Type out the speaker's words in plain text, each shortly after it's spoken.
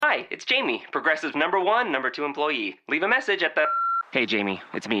Hi, it's Jamie, Progressive #1, #2 employee. Leave a message at the... Hey, Jamie,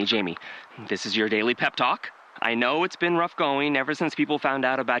 it's me, Jamie. This is your daily pep talk. I know it's been rough going ever since people found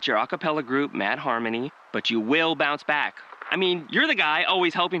out about your a cappella group, Mad Harmony, but you will bounce back. I mean, you're the guy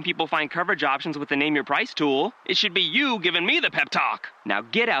always helping people find coverage options with the Name Your Price tool. It should be you giving me the pep talk. Now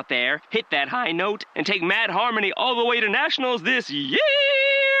get out there, hit that high note, and take Mad Harmony all the way to nationals this year!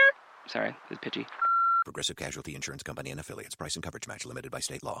 Sorry, it's pitchy. Progressive Casualty Insurance Company and Affiliates. Price and coverage match limited by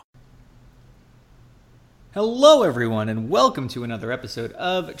state law. Hello, everyone, and welcome to another episode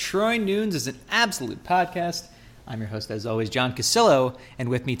of Troy Nunes is an Absolute Podcast. I'm your host, as always, John Casillo, and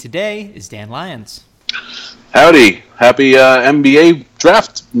with me today is Dan Lyons. Howdy. Happy NBA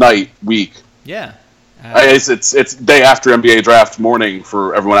draft night week. Yeah. It's day after NBA draft morning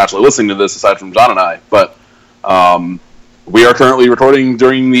for everyone actually listening to this, aside from John and I. But we are currently recording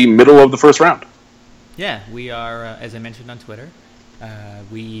during the middle of the first round. Yeah, we are, as I mentioned on Twitter,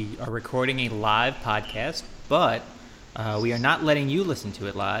 we are recording a live podcast, but we are not letting you listen to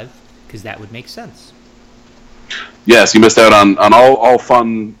it live, because that would make sense. Yes, you missed out on all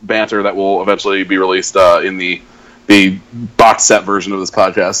fun banter that will eventually be released in the box set version of this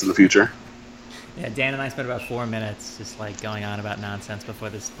podcast in the future. Yeah, Dan and I spent about 4 minutes just going on about nonsense before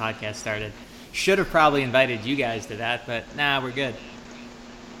this podcast started. Should have probably invited you guys to that, but nah, we're good.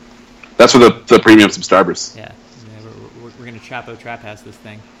 That's for the premium subscribers. Yeah, we're going to Chapo Trap House this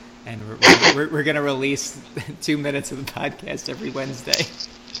thing, and we're going to release 2 minutes of the podcast every Wednesday.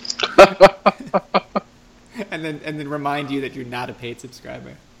 and then remind you that you're not a paid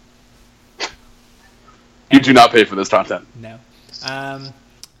subscriber. You do not pay for this content. No.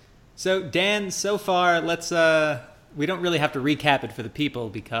 So Dan, so far, let's we don't really have to recap it for the people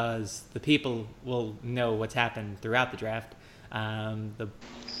because the people will know what's happened throughout the draft. The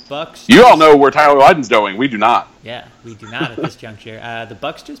Bucks. You all know where Tyler Lydon's going. We do not. Yeah, we do not at this juncture. The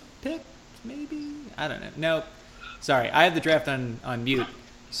Bucks just picked, maybe? I don't know. No, sorry, I have the draft on mute.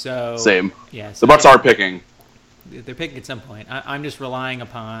 So same. Yeah, so the Bucks are picking. They're picking at some point. I'm just relying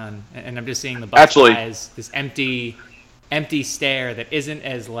upon, and I'm just seeing the Bucks eyes, this empty stare that isn't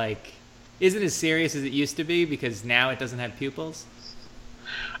as serious as it used to be because now it doesn't have pupils.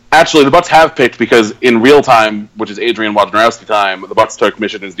 Actually, the Bucks have picked because in real time, which is Adrian Wojnarowski time, the Bucks took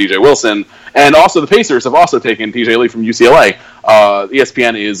Michigan's DJ Wilson, and also the Pacers have also taken TJ Lee from UCLA.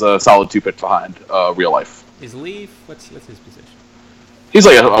 ESPN is a solid 2 picks behind real life. Is Lee, what's his position? He's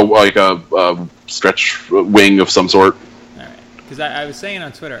like a stretch wing of some sort. All right, because I was saying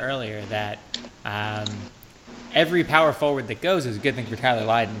on Twitter earlier that every power forward that goes is a good thing for Tyler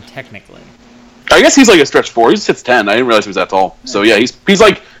Lydon, technically. I guess he's like a stretch 4. He just hits 10. I didn't realize he was that tall. Yeah. So yeah, he's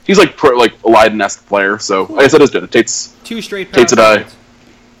like a Lydon-esque player. So I guess that is good. It takes 2 straight power forwards.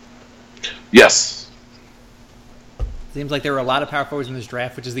 Yes. Seems like there were a lot of power forwards in this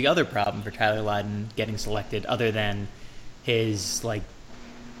draft, which is the other problem for Tyler Lydon getting selected, other than his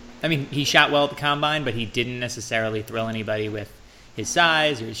he shot well at the combine, but he didn't necessarily thrill anybody with his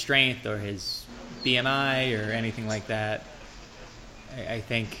size or his strength or his BMI or anything like that. I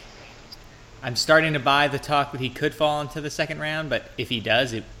think I'm starting to buy the talk that he could fall into the second round, but if he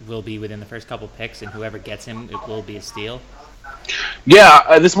does, it will be within the first couple picks, and whoever gets him, it will be a steal.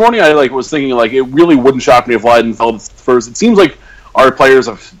 Yeah, this morning I was thinking it really wouldn't shock me if Lydon fell first. It seems like our players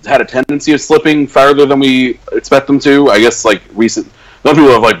have had a tendency of slipping farther than we expect them to. I guess recent, some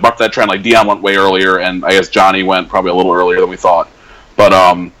people have bucked that trend. Dion went way earlier, and I guess Johnny went probably a little earlier than we thought. But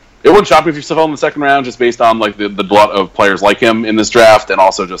it wouldn't shock me if he still fell in the second round, just based on the glut of players like him in this draft, and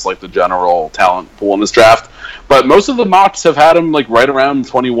also just the general talent pool in this draft. But most of the mocks have had him right around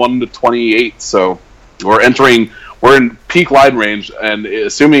 21 to 28. So we're in peak Lydon range, and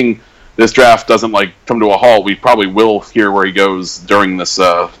assuming this draft doesn't come to a halt, we probably will hear where he goes during this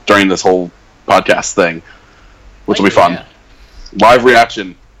whole podcast thing, which will be fun. Yeah. Live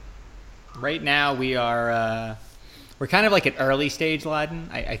reaction. Right now we are. We're kind of at early stage Lydon.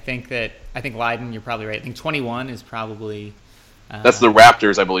 I think Lydon, you're probably right. I think 21 is probably... That's the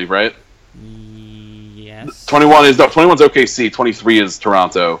Raptors, I believe, right? Yes. 21's OKC, 23 is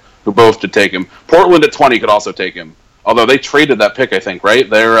Toronto, who both could take him. Portland at 20 could also take him. Although they traded that pick, I think, right?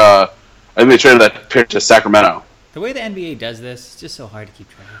 I think they traded that pick to Sacramento. The way the NBA does this, it's just so hard to keep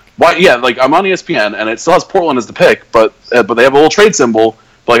track. Why? Yeah, I'm on ESPN, and it still has Portland as the pick, but they have a little trade symbol.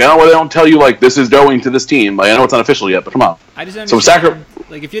 But I don't know why they don't tell you this is going to this team. I know it's not official yet, but come on. I just don't understand.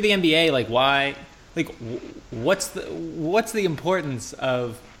 If you're the NBA, why? What's the importance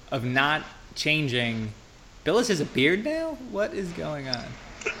of not changing? Billis has a beard now. What is going on?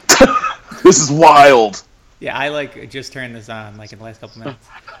 This is wild. Yeah, I just turned this on in the last couple minutes.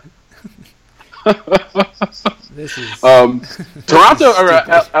 This is Toronto or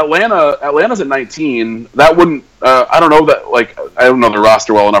Atlanta. Atlanta's at 19. That wouldn't. I don't know that. Like, I don't know the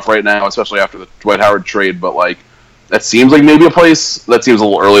roster well enough right now, especially after the Dwight Howard trade. But like, that seems like maybe a place. That seems a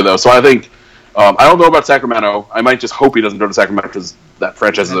little early though. So I think I don't know about Sacramento. I might just hope he doesn't go to Sacramento because that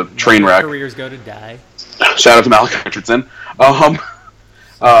franchise is a train wreck. Careers go to die. Shout out to Malik Richardson.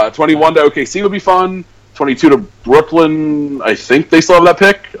 21 to OKC would be fun. 22 to Brooklyn. I think they still have that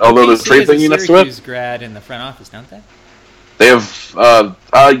pick, although there's a trade thingy next to it. Syracuse grad in the front office, don't they? They have.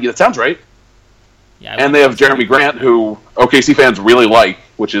 That sounds right. Yeah, and they have Jeremy Grant, who OKC fans really like,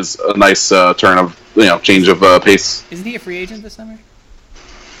 which is a nice turn of change of pace. Isn't he a free agent this summer?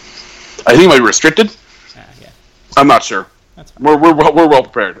 I think he might be restricted. Yeah. I'm not sure. That's fine. We're well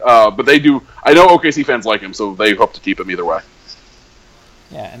prepared, but they do. I know OKC fans like him, so they hope to keep him either way.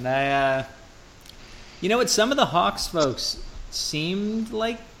 Yeah, and I. You know what? Some of the Hawks folks seemed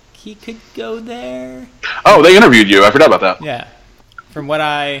like he could go there. Oh, they interviewed you. I forgot about that. Yeah, from what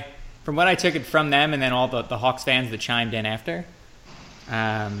I took it from them, and then all the Hawks fans that chimed in after.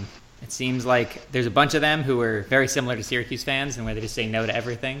 It seems like there's a bunch of them who are very similar to Syracuse fans, and where they just say no to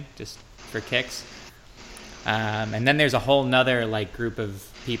everything just for kicks. And then there's a whole nother like group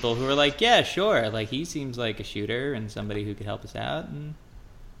of people who are like, yeah, sure, like he seems like a shooter and somebody who could help us out, and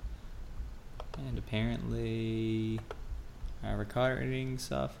apparently our recording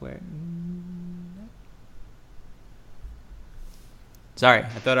software. Sorry, I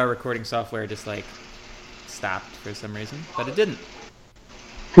thought our recording software just like stopped for some reason, but it didn't.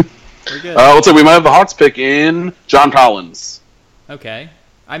 We're good. Looks like we might have the Hawks pick in John Collins. Okay.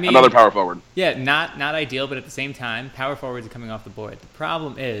 I mean, another power forward. Yeah, not ideal, but at the same time, power forwards are coming off the board. The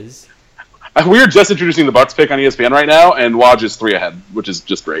problem is, we are just introducing the Bucks pick on ESPN right now, and Woj is 3 ahead, which is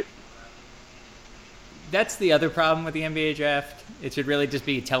just great. That's the other problem with the NBA draft. It should really just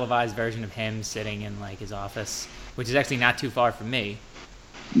be a televised version of him sitting in like his office, which is actually not too far from me.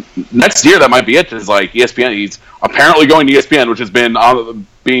 Next year, that might be it. Is like ESPN. He's apparently going to ESPN, which has been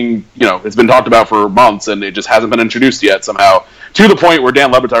it's been talked about for months, and it just hasn't been introduced yet somehow. To the point where Dan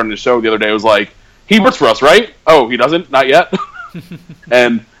Le Batard in his show the other day was like, "He works for us, right? Oh, he doesn't? Not yet."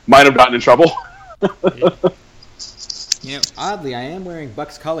 And might have gotten in trouble. Oddly, I am wearing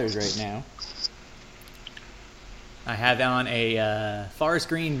Bucks colors right now. I have on a forest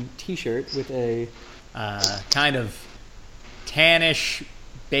green T-shirt with a kind of tannish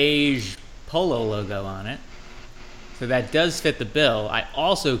beige polo logo on it. So that does fit the bill. I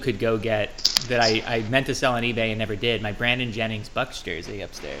also could go get, that I meant to sell on eBay and never did, my Brandon Jennings Bucks jersey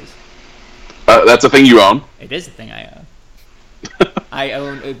upstairs. That's a thing you own? It is a thing I own. I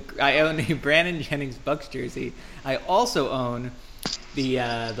own a Brandon Jennings Bucks jersey. I also own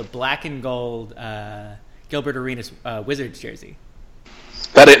the black and gold Gilbert Arenas Wizards jersey.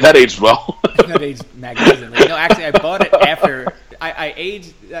 That aged well. That aged magnificently. No, actually, I bought it after I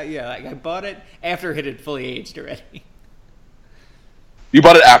aged. I bought it after it had fully aged already. You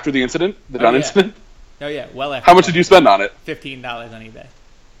bought it after the incident, the gun incident. Oh yeah, well after. How much did you spend on it? $15 on eBay.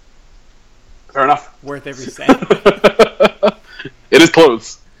 Fair enough. Worth every cent. It is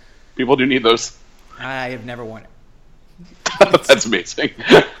clothes. People do need those. I have never worn it. That's amazing.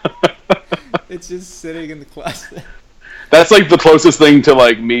 It's just sitting in the closet. That's like the closest thing to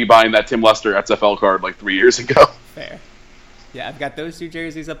like me buying that Tim Lester XFL card like 3 years ago. Fair. Yeah, I've got those 2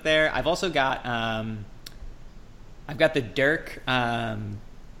 jerseys up there. I've also got I've got the Dirk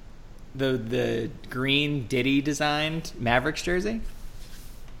the green Diddy designed Mavericks jersey.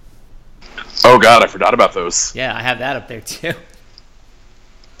 Oh god, I forgot about those. Yeah, I have that up there too.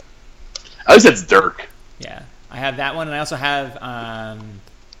 At least it's Dirk. Yeah, I have that one, and I also have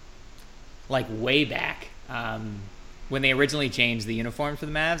like way back when they originally changed the uniform for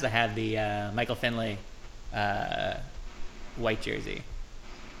the Mavs, I had the Michael Finley white jersey.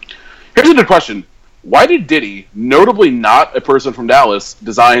 Here's a good question. Why did Diddy, notably not a person from Dallas,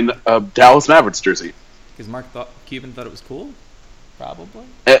 design a Dallas Mavericks jersey? Because Mark Cuban thought it was cool? Probably.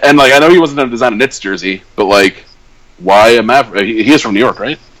 And like, I know he wasn't going to design a Knicks jersey, but like, why a Maverick? He is from New York,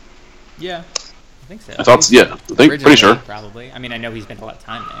 right? Yeah, I think so. I thought, pretty sure. Probably. I mean, I know he spent a lot of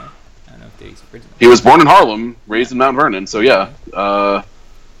time there. I don't know if Diddy's original. He was born in Harlem, raised in Mount Vernon, so yeah.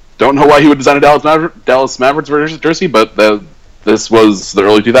 Don't know why he would design a Dallas Mavericks jersey, but this was the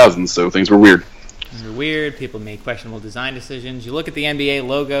early 2000s, so things were weird. Things were weird. People made questionable design decisions. You look at the NBA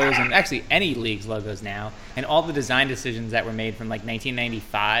logos, and actually any league's logos now, and all the design decisions that were made from like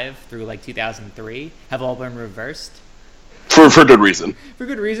 1995 through like 2003 have all been reversed. For good reason. For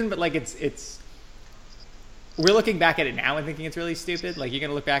good reason, but like it's we're looking back at it now and thinking it's really stupid. Like, you're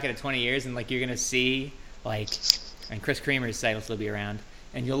gonna look back at it 20 years and like you're gonna see like, and Chris Creamer's site will still be around.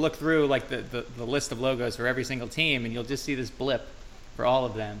 and you'll look through like the list of logos for every single team, and you'll just see this blip for all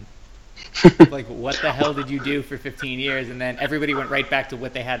of them. Like, what the hell did you do for 15 years? And then everybody went right back to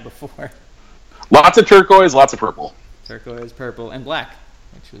what they had before. Lots of turquoise, lots of purple. Turquoise, purple, and black,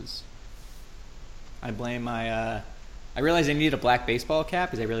 which was... I blame my... I realized I needed a black baseball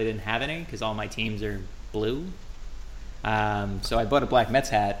cap because I really didn't have any because all my teams are blue. So I bought a black Mets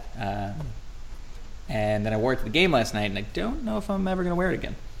hat, and then I wore it to the game last night, and I don't know if I'm ever going to wear it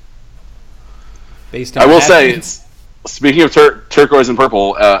again. Based on I will say, speaking of turquoise and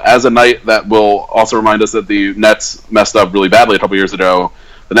purple, as a night that will also remind us that the Nets messed up really badly a couple years ago,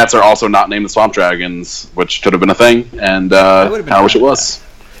 the Nets are also not named the Swamp Dragons, which could have been a thing, and I wish it was.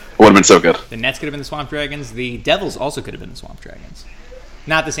 It would have been so good. The Nets could have been the Swamp Dragons. The Devils also could have been the Swamp Dragons.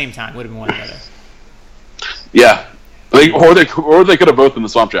 Not at the same time. Would have been one or the other. Yeah. Or they could have both been the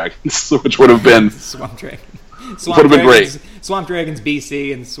Swamp Dragons, which would have been... Swamp Dragons. Would have been great. Swamp Dragons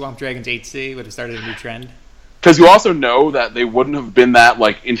BC and Swamp Dragons HC would have started a new trend. Because you also know that they wouldn't have been that,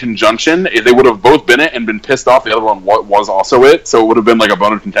 like, in conjunction. They would have both been it and been pissed off the other one was also it. So it would have been, like, a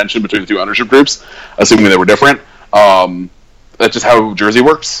bone of contention between the two ownership groups, assuming they were different. That's just how Jersey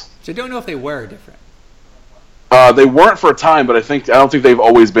works. So I don't know if they were different. They weren't for a time, but I don't think they've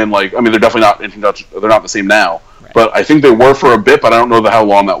always been, like... I mean, they're definitely not in conjunction. They're not the same now. Right. But I think they were for a bit, but I don't know how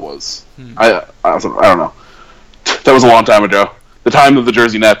long that was. I don't know. That was a long time ago. The time of the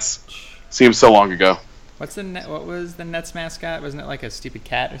Jersey Nets seems so long ago. What was the Nets mascot? Wasn't it like a stupid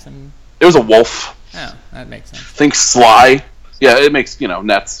cat or something? It was a wolf. Oh, that makes sense. Think Sly. Yeah, it makes,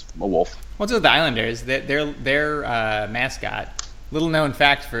 Nets a wolf. What's with the Islanders? Their mascot, little known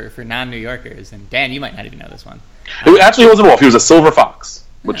fact for non-New Yorkers, and Dan, you might not even know this one. It actually wasn't a wolf. He was a silver fox,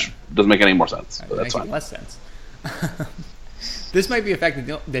 which doesn't make any more sense. But that's fine. Less sense. This might be a fact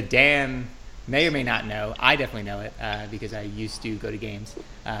that Dan may or may not know. I definitely know it because I used to go to games.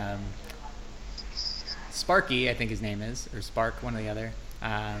 Sparky, I think his name is, or Spark, one or the other.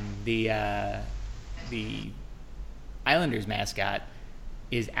 The Islanders mascot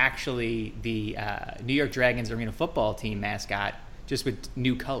is actually the New York Dragons arena football team mascot, just with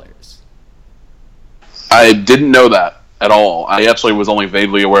new colors. I didn't know that at all. I actually was only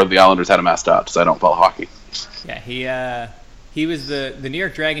vaguely aware the Islanders had a mascot, because I don't follow hockey. Yeah, he was the New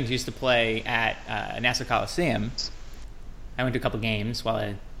York Dragons used to play at Nassau Coliseum. I went to a couple games while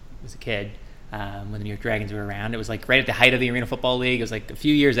I was a kid when the New York Dragons were around. It was like right at the height of the Arena Football League. It was like a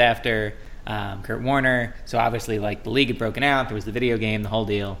few years after Kurt Warner. So obviously, like, the league had broken out. There was the video game, the whole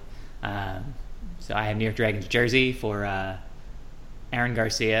deal. So I have New York Dragons jersey for Aaron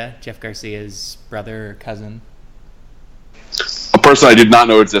Garcia, Jeff Garcia's brother or cousin. A person I did not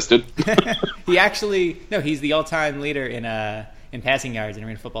know existed. He's the all-time leader in passing yards in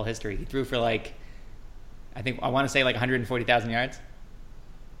Arena Football history. He threw for I want to say 140,000 yards.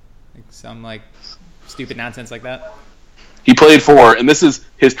 Some stupid nonsense like that. He played for, and this is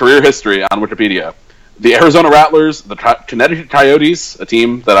his career history on Wikipedia, the Arizona Rattlers, the Connecticut Coyotes, a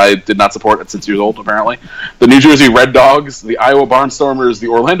team that I did not support at 6 years old, apparently, the New Jersey Red Dogs, the Iowa Barnstormers, the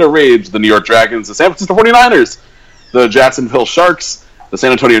Orlando Rage, the New York Dragons, the San Francisco 49ers, the Jacksonville Sharks, the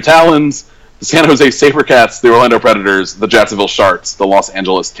San Antonio Talons, the San Jose Sabercats, the Orlando Predators, the Jacksonville Sharks, the Los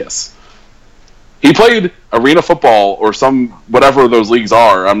Angeles Kiss. He played arena football or whatever those leagues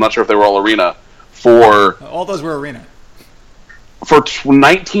are. I'm not sure if they were all arena. All those were arena. For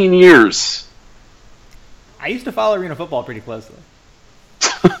 19 years. I used to follow arena football pretty closely.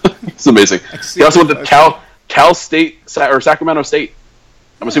 It's amazing. He also went to Cal State or Sacramento State.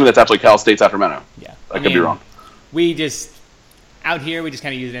 I'm assuming that's actually Cal State Sacramento. Yeah, I could be wrong. Out here we just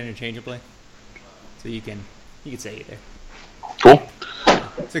kind of use it interchangeably, so you can say either. Cool.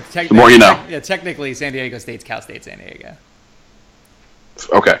 So the more you know. Yeah, technically San Diego State's Cal State San Diego.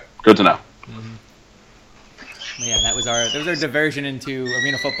 Okay, good to know. Mm-hmm. Yeah, that was our diversion into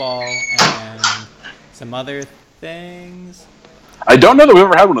arena football and some other things. I don't know that we've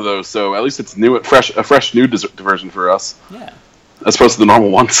ever had one of those, so at least it's a fresh new diversion for us. Yeah. As opposed to the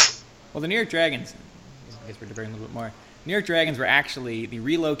normal ones. Well, the New York Dragons, I guess we're diverting a little bit more. New York Dragons were actually the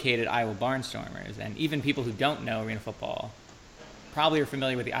relocated Iowa Barnstormers, and even people who don't know arena football probably are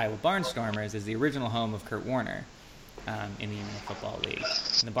familiar with the Iowa Barnstormers as the original home of Kurt Warner in the Arena Football League.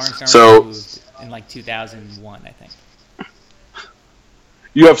 And the Barnstormers moved in 2001, I think.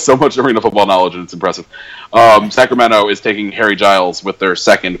 You have so much arena football knowledge, and it's impressive. Sacramento is taking Harry Giles with their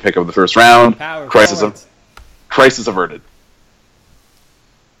second pick of the first round. Crisis averted.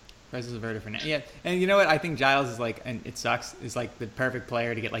 Crisis averted for now. Yeah, and you know what? I think Giles is and it sucks, is the perfect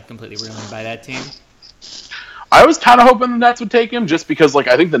player to get completely ruined by that team. I was kind of hoping the Nets would take him just because, like,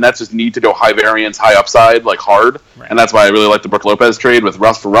 I think the Nets just need to go high variance, high upside, like, hard. Right. And that's why I really like the Brook Lopez trade with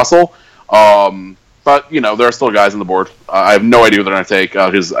Russ for Russell. But, there are still guys on the board. I have no idea what they're going to take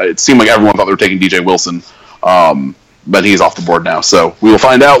because it seemed like everyone thought they were taking DJ Wilson. But he's off the board now. So we will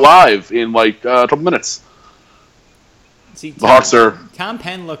find out live in, a couple minutes. See, the Hawks are... Tom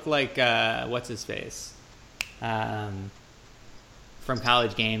Penn looked like, what's-his-face? From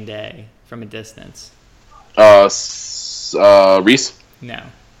College Game Day, from a distance. Reese? No.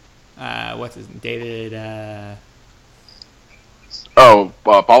 What's his name? David,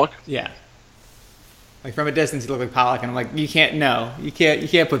 Pollock? Yeah. Like, from a distance, he looked like Pollock, and I'm like, you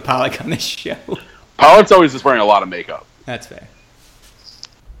can't put Pollock on this show. Pollock's always just wearing a lot of makeup. That's fair.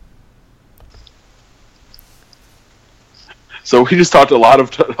 So we just talked a lot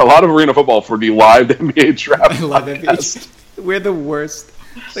of arena football for the live NBA draft. I love it. We're the worst,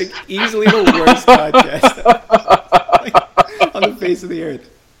 easily the worst podcast on the face of the earth.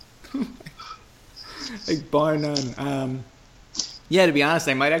 Bar none. Yeah, to be honest,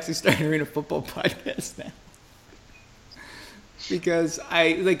 I might actually start an arena football podcast now. Because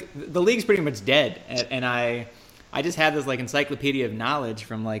the league's pretty much dead, and I just have this encyclopedia of knowledge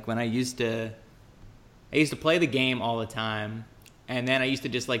from when I used to play the game all the time, and then I used to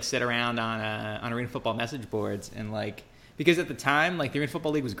just sit around on arena football message boards and because at the time the arena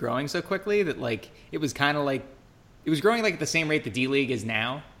football league was growing so quickly that it was kind of it was growing at the same rate the D League is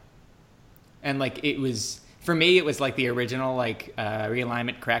now, and it was for me it was the original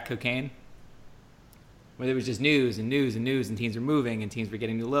realignment crack cocaine. Where there was just news and news and news, and teams were moving, and teams were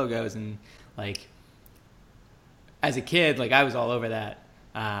getting new logos, and as a kid, I was all over that.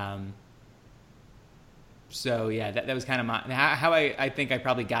 So yeah, that was kind of how I think I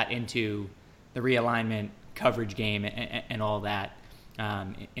probably got into the realignment coverage game and all that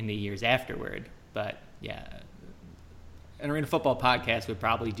in the years afterward. But yeah, an arena football podcast would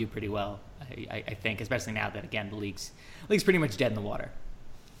probably do pretty well, I think, especially now that again the league's pretty much dead in the water.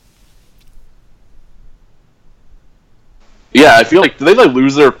 Yeah, I feel did they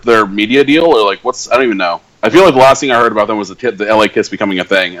lose their media deal or what's? I don't even know. I feel the last thing I heard about them was the LA Kiss becoming a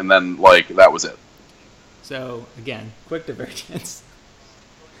thing, and then that was it. So again, quick divergence.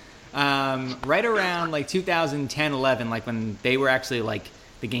 Right around 2010-11, when they were actually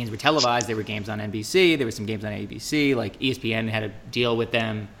the games were televised, there were games on NBC, there were some games on ABC. ESPN had a deal with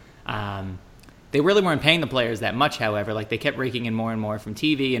them. They really weren't paying the players that much, however. They kept raking in more and more from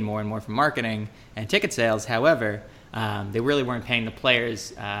TV and more from marketing and ticket sales. However, they really weren't paying the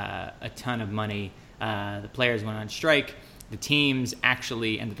players a ton of money. The players went on strike. The teams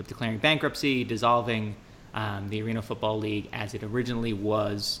actually ended up declaring bankruptcy, dissolving the Arena Football League as it originally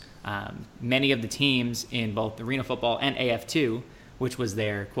was. Many of the teams in both Arena Football and AF2, which was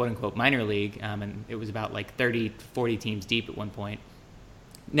their quote-unquote minor league, and it was about 30 to 40 teams deep at one point,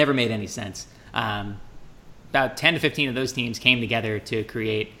 never made any sense. About 10 to 15 of those teams came together to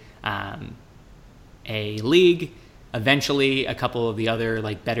create a league. Eventually, a couple of the other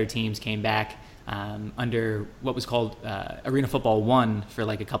better teams came back under what was called Arena Football 1 for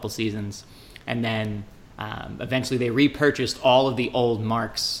a couple seasons, and then eventually they repurchased all of the old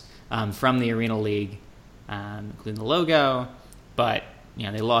marks from the Arena League, including the logo. But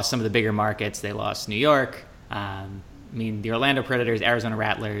they lost some of the bigger markets. They lost New York. The Orlando Predators, Arizona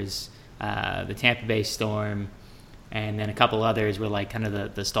Rattlers, the Tampa Bay Storm. And then a couple others were kind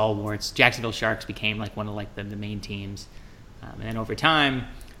of the stalwarts. Jacksonville Sharks became one of the main teams. And then over time,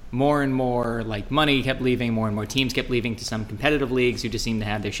 more and more money kept leaving, more and more teams kept leaving to some competitive leagues who just seemed to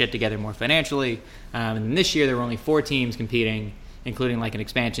have their shit together more financially. And this year there were only 4 teams competing, including an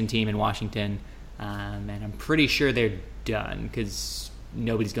expansion team in Washington. And I'm pretty sure they're done because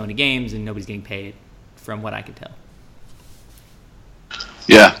nobody's going to games and nobody's getting paid, from what I could tell.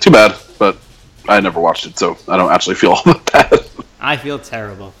 Yeah, too bad, but I never watched it, so I don't actually feel all that bad. I feel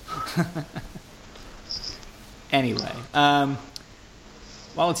terrible. Anyway,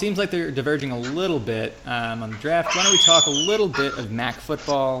 while it seems like they're diverging a little bit on the draft, why don't we talk a little bit of MAC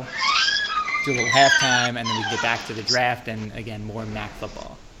football, do a little halftime, and then we can get back to the draft and, again, more MAC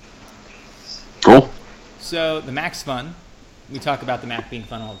football. Cool. So the MAC's fun. We talk about the MAC being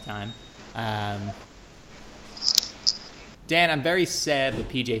fun all the time. Dan, I'm very sad with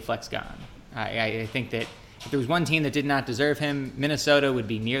PJ Fleck's gone. I think that if there was one team that did not deserve him, Minnesota would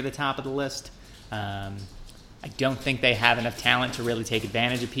be near the top of the list. I don't think they have enough talent to really take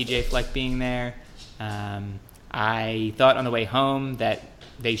advantage of PJ Fleck being there. I thought on the way home that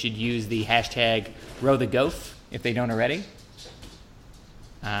they should use the hashtag #RowTheGoaf if they don't already.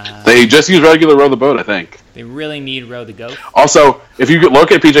 They just use regular row the boat, I think. They really need row the goat. Also, if you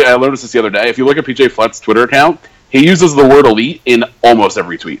look at PJ, I noticed this the other day. If you look at PJ Fleck's Twitter account, he uses the word elite in almost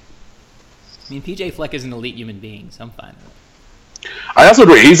every tweet. I mean, PJ Fleck is an elite human being, so I'm fine with it. I also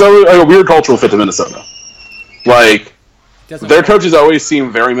agree. He's a weird cultural fit to Minnesota. Like, their coaches always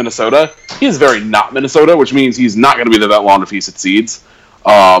seem very Minnesota. He is very not Minnesota, which means he's not going to be there that long if he succeeds,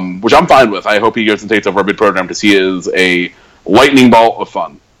 which I'm fine with. I hope he goes and takes over a big program because he is a lightning bolt of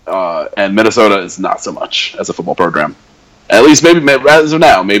fun. And Minnesota is not so much as a football program. At least maybe as of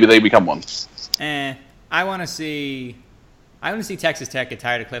now, maybe they become one. I want to see Texas Tech get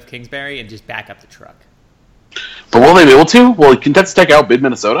tired of Cliff Kingsbury and just back up the truck. But will they be able to? Well, can Texas Tech outbid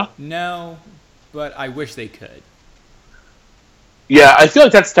Minnesota? No, but I wish they could. Yeah, I feel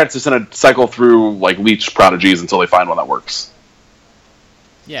like Texas Tech's just going to cycle through like Leach prodigies until they find one that works.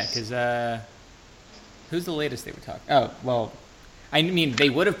 Yeah, because who's the latest they were talking? Oh, well, I mean, they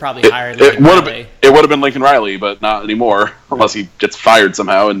would have probably hired Lincoln Riley. It would have been Lincoln Riley, but not anymore, unless he gets fired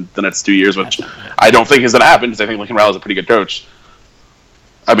somehow in the next 2 years, which I don't think is going to happen, because I think Lincoln Riley is a pretty good coach.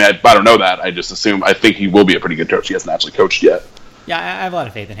 I mean, I don't know that. I just assume, I think he will be a pretty good coach. He hasn't actually coached yet. Yeah, I have a lot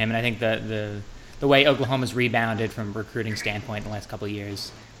of faith in him, and I think the way Oklahoma's rebounded from a recruiting standpoint in the last couple of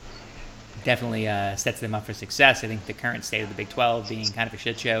years definitely sets them up for success. I think the current state of the Big 12 being kind of a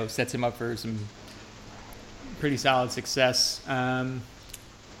shit show sets them up for some pretty solid success. I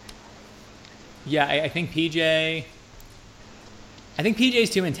think PJ. I think PJ's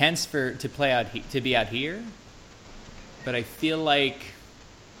too intense to be out here, but I feel like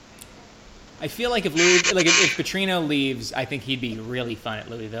if Petrino leaves, I think he'd be really fun at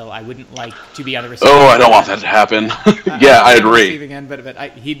Louisville. I wouldn't like to be on the receiving end. I don't want that to happen. Yeah, I agree. Receiving end, but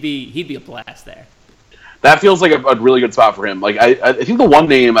he'd be a blast there. That feels like a really good spot for him. Like I think the one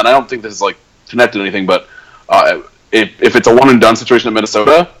name, and I don't think this is like connected to anything, but if it's a one and done situation in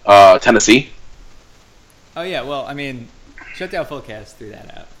Minnesota, Tennessee. Oh yeah, well, I mean, Shutdown Fullcast threw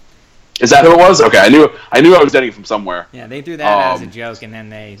that out. Is that who it was? Okay, I knew I was getting it from somewhere. Yeah, they threw that out as a joke, and then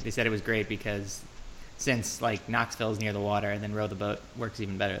they said it was great because since like Knoxville's near the water, and then row the boat works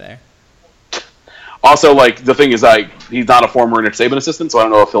even better there. Also, like the thing is, he's not a former Nick Saban assistant, so I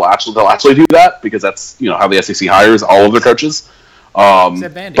don't know if they'll actually do that because that's how the SEC hires all of their coaches.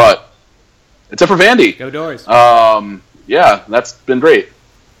 Except Vandy. But except for Vandy, go Doors. Yeah, that's been great.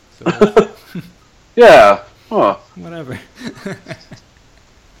 So, yeah. Huh. Whatever.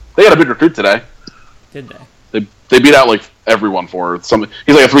 They had a big recruit today. Did they? They beat out like everyone for something.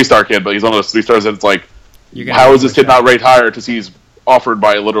 He's like a 3-star kid, but he's one of those 3 stars that it's like, how is this kid not rated higher? Because he's offered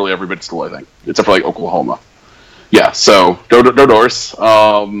by literally every big school, I think, except for like Oklahoma. Yeah, so go Doors.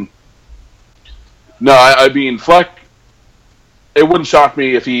 No, I mean Fleck. It wouldn't shock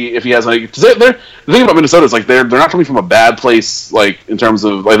me if he has any. Cause the thing about Minnesota is like they're not coming from a bad place, like in terms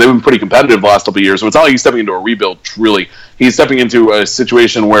of like they've been pretty competitive the last couple of years. So it's not like he's stepping into a rebuild. Really, he's stepping into a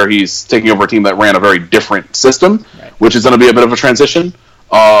situation where he's taking over a team that ran a very different system, right, which is going to be a bit of a transition.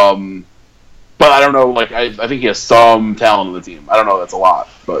 But I don't know. Like I think he has some talent on the team. I don't know. That's a lot,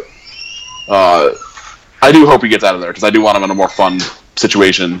 but I do hope he gets out of there because I do want him in a more fun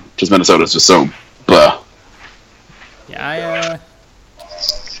situation. Because Minnesota's just so blah. Yeah,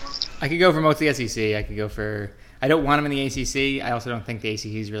 I could go for most of the SEC. I don't want him in the ACC. I also don't think the ACC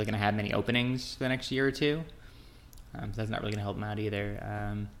is really going to have many openings for the next year or two. So that's not really going to help him out either.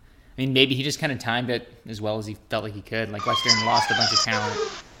 I mean, maybe he just kind of timed it as well as he felt like he could. Like Western lost a bunch of talent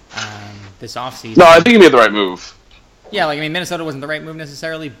this offseason. No, I think he made the right move. Yeah, Minnesota wasn't the right move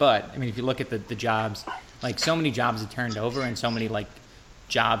necessarily, but I mean, if you look at the jobs, like so many jobs have turned over, and so many like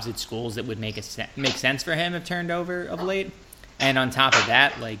jobs at schools that would make sense for him have turned over of late. And on top of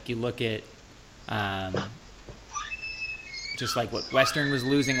that, like you look at just like what Western was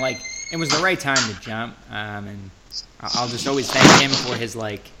losing, like it was the right time to jump. And I'll just always thank him for his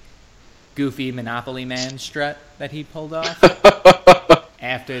like goofy Monopoly Man strut that he pulled off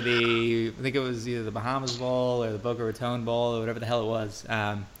after I think it was either the Bahamas Bowl or the Boca Raton Bowl or whatever the hell it was.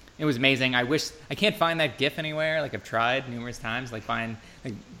 It was amazing. I can't find that GIF anywhere. Like I've tried numerous times.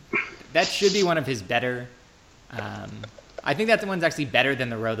 That should be one of his better. I think that one's actually better than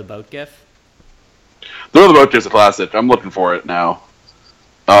the row the boat GIF. The row the boat GIF's a classic. I'm looking for it now.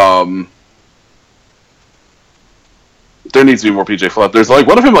 There needs to be more PJ Fleck. There's like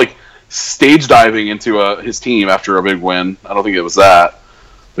one of him like stage diving into his team after a big win. I don't think it was that.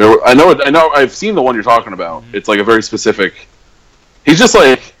 I know. I've seen the one you're talking about. Mm-hmm. It's like a very specific. He's just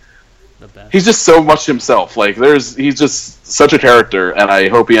like. He's just so much himself. Like he's just such a character, and I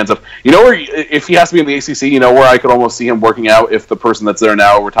hope he ends up. Where if he has to be in the ACC, where I could almost see him working out if the person that's there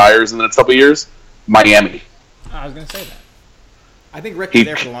now retires in the next couple of years, Miami. I was going to say that. I think Rick is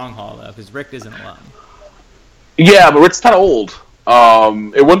there for the long haul, though, because Rick isn't alum. Yeah, but Rick's kind of old.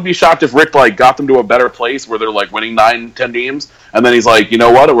 It wouldn't be shocked if Rick like got them to a better place where they're like winning 9-10 games, and then he's like, you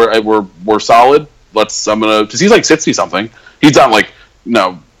know what, we're solid. Because he's like 60 something. He's not like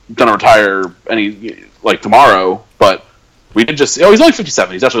gonna retire tomorrow, but we did just. Oh, he's only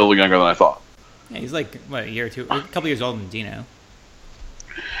 57. He's actually a little younger than I thought. Yeah, he's like a year or two, a couple years older than Dino.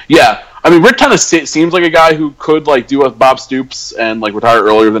 Yeah, I mean, Rick kind of seems like a guy who could like do a Bob Stoops and like retire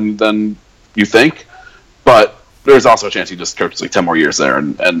earlier than you think, but there's also a chance he just coaches like 10 more years there,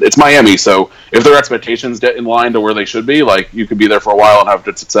 and it's Miami, so if their expectations get in line to where they should be, like you could be there for a while and have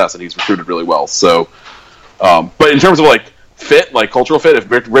good success, and he's recruited really well. So, but in terms of like fit, like cultural fit, if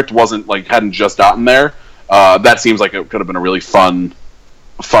Rick wasn't like hadn't just gotten there, that seems like it could have been a really fun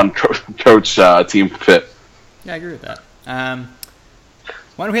coach team fit. Yeah, I agree with that.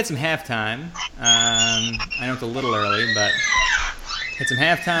 Why don't we hit some halftime? I know it's a little early, but hit some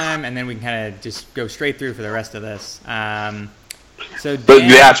halftime, and then we can kind of just go straight through for the rest of this. So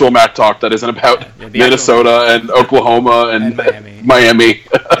the actual MAC talk that isn't about Minnesota and Oklahoma and Miami.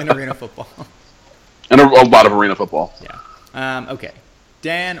 And arena football. And a lot of arena football. Yeah. Okay.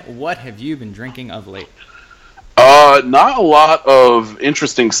 Dan, what have you been drinking of late? Not a lot of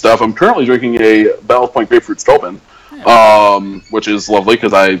interesting stuff. I'm currently drinking a Ballast Point Grapefruit Stolpen, which is lovely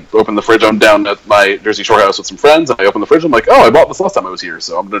because I opened the fridge. I'm down at my Jersey Shore house with some friends, and I opened the fridge. I'm like, oh, I bought this last time I was here,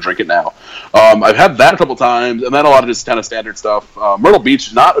 so I'm going to drink it now. I've had that a couple times, and then a lot of just kind of standard stuff. Myrtle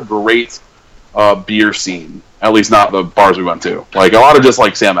Beach, not a great beer scene, at least not the bars we went to. Like a lot of just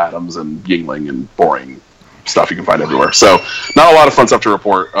like Sam Adams and Yingling and boring stuff you can find everywhere. So not a lot of fun stuff to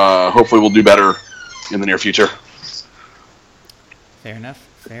report. Hopefully we'll do better in the near future. Fair enough.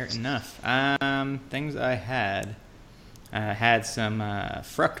 Things I had. Had some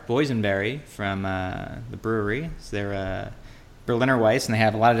Frucht Boysenberry from the brewery. It's their Berliner Weiss, and they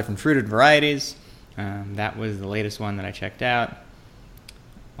have a lot of different fruited varieties. That was the latest one that I checked out.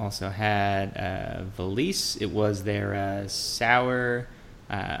 Also had Valise. It was their sour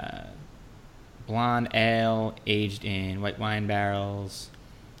blonde ale aged in white wine barrels.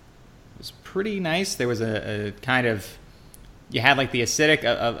 It was pretty nice. There was a kind of... You had like the acidic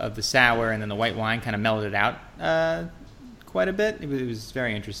of the sour, and then the white wine kind of mellowed it out quite a bit. It was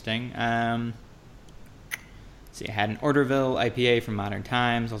very interesting. See, I had an Orderville IPA from Modern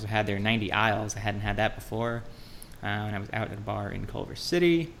Times. Also had their 90 Isles. I hadn't had that before when I was out at a bar in Culver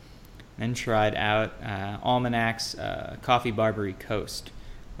City. Then tried out Almanac's Coffee Barbary Coast.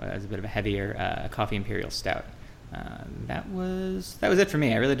 It was a bit of a heavier coffee imperial stout. That was it for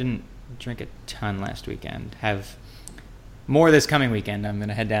me. I really didn't drink a ton last weekend. Have more this coming weekend. I'm going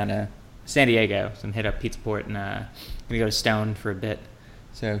to head down to San Diego and hit up Pizza Port, and going to go to Stone for a bit.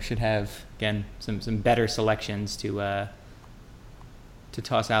 So should have, again, some better selections to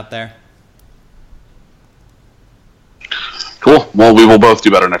toss out there. Cool. Well, we will both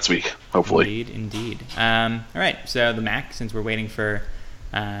do better next week, hopefully. Indeed. All right, so the MAC, since we're waiting for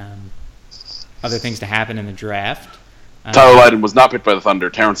other things to happen in the draft. Tyler Lydon was not picked by the Thunder.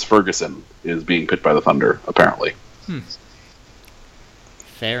 Terrence Ferguson is being picked by the Thunder, apparently.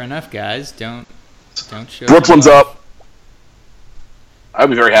 Fair enough, guys. Don't show. Brooklyn's up. I'd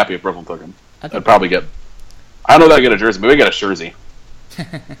be very happy if Brooklyn took him. I'd probably get... I don't know that I'd get a jersey, but maybe get a jersey.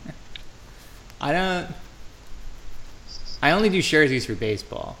 I only do jerseys for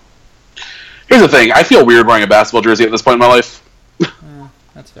baseball. Here's the thing. I feel weird wearing a basketball jersey at this point in my life.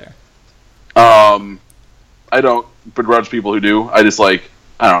 That's fair. I don't begrudge people who do. I just I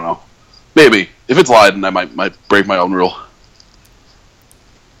don't know. Maybe. If it's Lydon, I might break my own rule.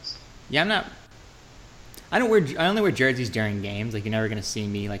 Yeah, I only wear jerseys during games. Like, you're never going to see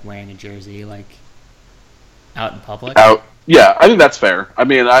me, wearing a jersey, out in public. Yeah, I think that's fair. I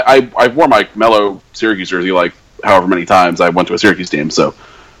mean, I wore my Melo Syracuse jersey, however many times I went to a Syracuse game, so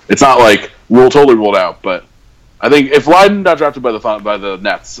it's not, totally ruled out, but I think if Lydon got drafted by the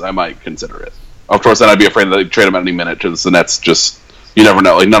Nets, I might consider it. Of course, then I'd be afraid that they'd trade him at any minute, because the Nets just, you never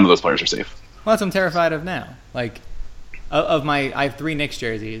know, none of those players are safe. Well, that's what I'm terrified of now. I have 3 Knicks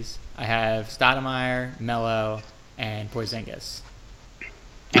jerseys. I have Stoudemire, Melo, and Porzingis.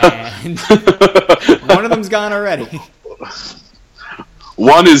 And one of them's gone already.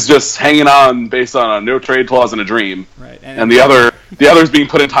 One is just hanging on based on a no trade clause and a dream. Right. And the other's being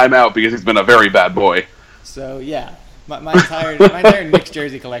put in timeout because he's been a very bad boy. So, yeah. My entire Knicks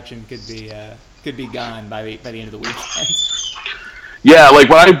jersey collection could be gone by the end of the weekend. Yeah,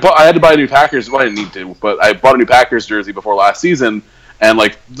 when I had to buy a new Packers, well, I didn't need to, but I bought a new Packers jersey before last season. And,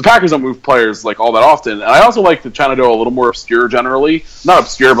 the Packers don't move players, all that often. And I also like to try to go a little more obscure generally. Not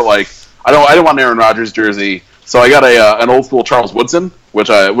obscure, but, I didn't want an Aaron Rodgers jersey, So I got an old school Charles Woodson, which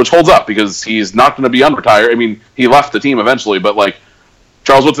holds up because he's not going to be unretired. I mean, he left the team eventually, but like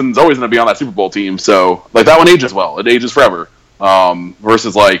Charles Woodson's always going to be on that Super Bowl team. So like that one ages well. It ages forever.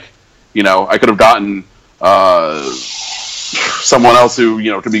 Versus like, I could have gotten someone else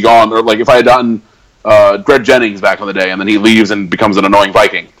who could be gone, or like if I had gotten Greg Jennings back in the day, and then he leaves and becomes an annoying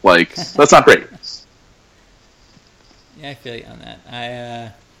Viking. Like that's not great. Yeah, I feel you on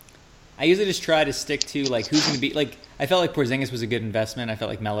that. I usually just try to stick to like who's going to be like. I felt like Porzingis was a good investment. I felt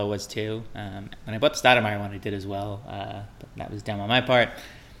like Melo was too. When I bought the Stoudemire one, I did as well. But that was dumb on my part.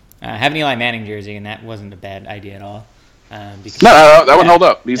 I have an Eli Manning jersey, and that wasn't a bad idea at all. Because, no, that one held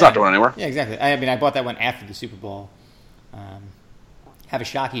up. He's not going anywhere. Yeah, exactly. I mean, I bought that one after the Super Bowl. Have a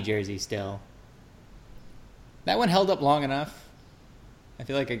Shockey jersey still. That one held up long enough. I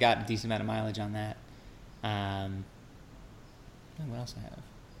feel like I got a decent amount of mileage on that. What else I have?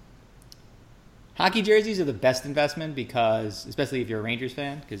 Hockey jerseys are the best investment because, especially if you're a Rangers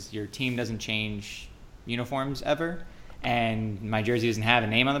fan, because your team doesn't change uniforms ever, and my jersey doesn't have a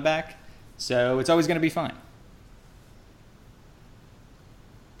name on the back, so it's always going to be fine.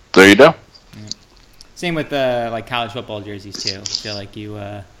 There you go. Yeah. Same with like college football jerseys too. I feel like you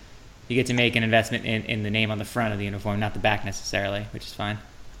get to make an investment in the name on the front of the uniform, not the back necessarily, which is fine.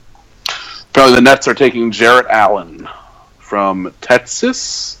 Apparently the Nets are taking Jarrett Allen from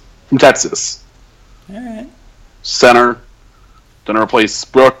Texas. All right. Center. Gonna replace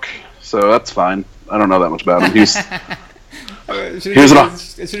Brooke, so that's fine. I don't know that much about him. I should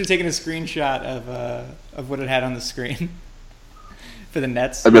have taken a screenshot of what it had on the screen for the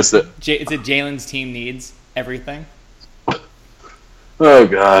Nets. I missed it. It said Jalen's team needs everything. Oh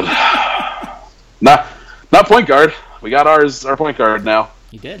God. Not point guard. We got our point guard now.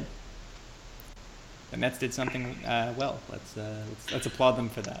 You did. The Nets did something well. Let's applaud them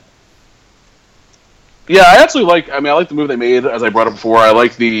for that. Yeah, I actually like the move they made, as I brought up before. I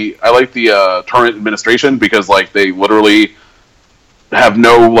like the tournament administration because like they literally have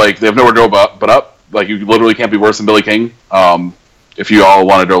nowhere to go but up. Like you literally can't be worse than Billy King. If you all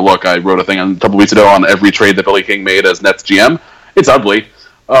want to go look, I wrote a thing a couple weeks ago on every trade that Billy King made as Nets GM. It's ugly,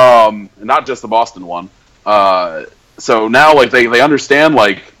 not just the Boston one. So now like they understand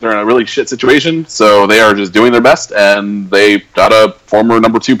like they're in a really shit situation, so they are just doing their best, and they got a former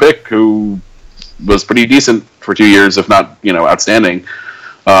number 2 pick who was pretty decent for 2 years, if not, outstanding,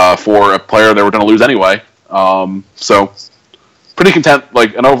 for a player they were going to lose anyway. So pretty content,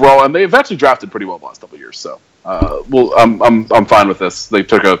 like an overall, and they've actually drafted pretty well the last couple of years. So, I'm fine with this. They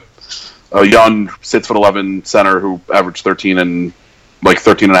took a young 6'11" center who averaged 13 and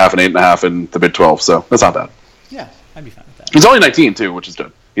 13.5 and 8.5 in the Big 12. So that's not bad. Yeah, I'd be fine with that. He's only 19 too, which is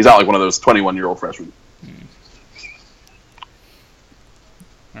good. He's not like one of those 21-year-old freshmen.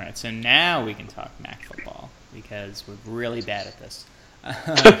 All right, so now we can talk MAC football because we're really bad at this.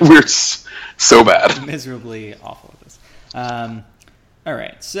 We're so bad. Miserably awful at this. All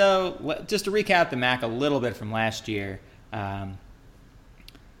right, so just to recap the MAC a little bit from last year,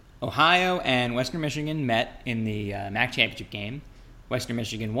 Ohio and Western Michigan met in the MAC championship game. Western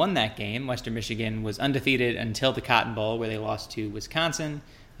Michigan won that game. Western Michigan was undefeated until the Cotton Bowl, where they lost to Wisconsin.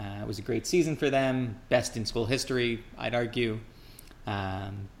 It was a great season for them, best in school history, I'd argue.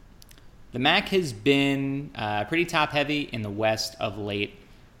 The MAC has been pretty top-heavy in the West of late.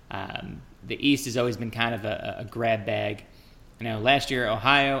 The East has always been kind of a grab bag. Last year,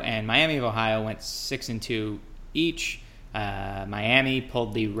 Ohio and Miami of Ohio went 6-2 each. Miami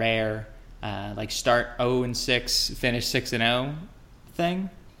pulled the rare start 0-6, finish 6-0 thing,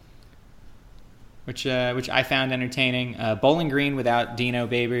 which I found entertaining. Bowling Green without Dino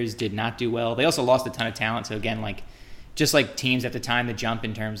Babers did not do well. They also lost a ton of talent. So again, just like teams have to time the jump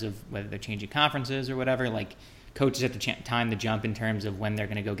in terms of whether they're changing conferences or whatever, coaches have to time the jump in terms of when they're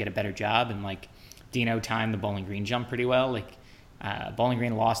going to go get a better job. And Dino timed the Bowling Green jump pretty well. Bowling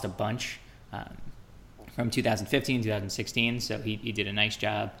Green lost a bunch from 2015, 2016, so he did a nice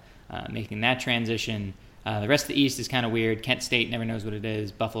job making that transition. The rest of the East is kind of weird. Kent State never knows what it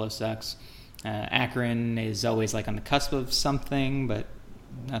is. Buffalo sucks. Akron is always on the cusp of something, but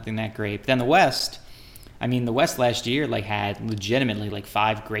nothing that great. But then the West, the West last year had legitimately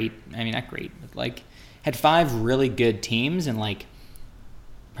 5 great, not great, but had 5 really good teams and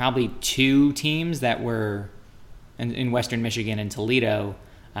probably 2 teams that were in Western Michigan and Toledo,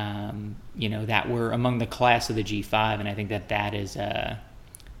 that were among the class of the G5, and I think that is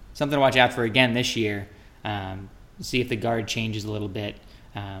something to watch out for again this year. See if the guard changes a little bit,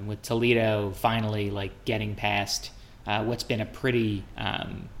 with Toledo finally getting past what's been a pretty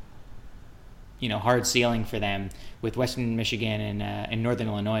hard ceiling for them, with Western Michigan and Northern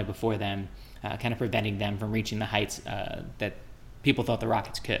Illinois before them kind of preventing them from reaching the heights that people thought the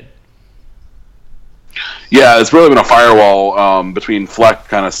Rockets could. Yeah, it's really been a firewall between Fleck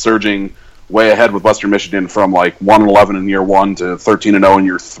kind of surging way ahead with Western Michigan from like 1-11 in year 1 to 13-0 in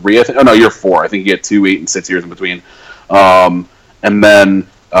year 3. Year 4. I think he had 2, 8, and 6 years in between. And then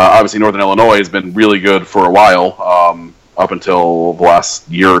obviously Northern Illinois has been really good for a while, up until the last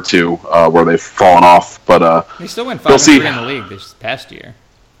year or two, where they've fallen off. But they still went 5-3 in the league this past year.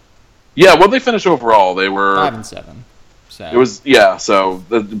 Yeah, what did they finish overall? They were 5-7. So it was so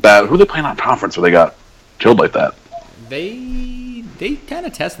bad. Who are they playing on conference where they got killed like that? They kind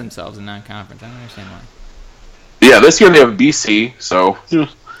of test themselves in non-conference. I don't understand why. Yeah, this year they have BC, so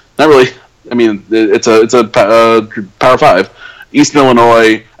not really. I mean, it's a Power 5. Eastern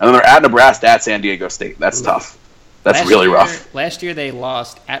Illinois, and then they're at Nebraska, at San Diego State. That's tough. That's really rough. Last year they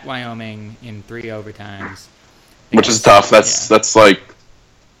lost at Wyoming in 3 overtimes. Which is tough. That's like...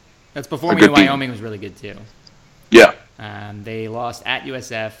 That's before we knew Wyoming was really good, too. Yeah. They lost at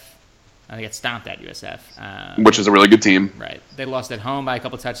USF. They got stomped at USF. Which is a really good team. Right. They lost at home by a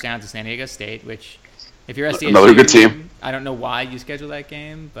couple touchdowns to San Diego State, which, if you're SDSU... Another good team. I don't know why you scheduled that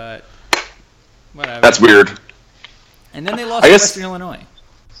game, but whatever. That's weird. And then they lost to Western Illinois.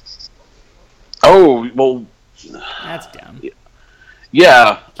 Oh, well... That's dumb.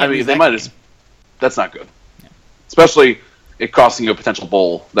 Yeah. I mean, they might have... That's not good. Yeah. Especially it costing you a potential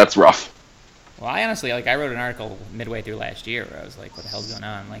bowl. That's rough. Well, I honestly, I wrote an article midway through last year where I was like, what the hell's going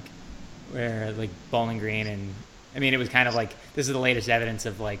on? Where, Bowling Green and... I mean, it was kind of this is the latest evidence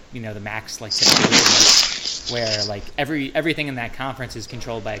of, the max, typical where, everything in that conference is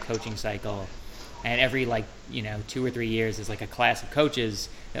controlled by a coaching cycle. And every, 2 or 3 years is, a class of coaches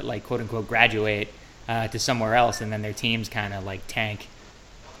that, quote-unquote, graduate to somewhere else, and then their teams kind of, tank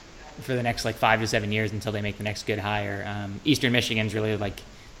for the next, 5 to 7 years until they make the next good hire. Eastern Michigan's really,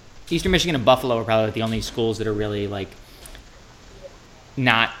 Eastern Michigan and Buffalo are probably the only schools that are really,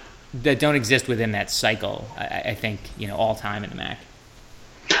 that don't exist within that cycle, I think, all time in the MAC.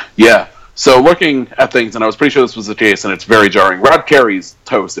 Yeah. So looking at things, and I was pretty sure this was the case, and it's very jarring. Rod Carey's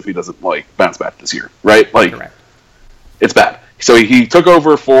toast if he doesn't, bounce back this year, right? Correct. It's bad. So he took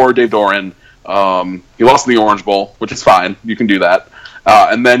over for Dave Doran. He lost in the Orange Bowl, which is fine. You can do that.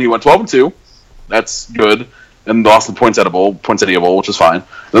 And then he went 12-2. That's good. And lost the Poinsettia Bowl, which is fine.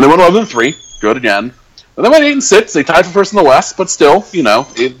 Then they went 11-3. Good again. And they went 8-6. They tied for first in the West, but still,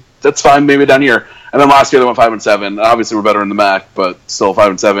 that's fine maybe down here. And then last year they went 5-7. Obviously we're better in the MAC, but still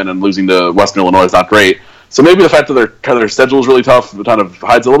 5-7, and losing to Western Illinois is not great. So maybe the fact that their schedule is really tough kind of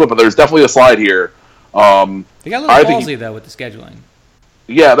hides a little bit, but there's definitely a slide here. They got a little ballsy, though, with the scheduling.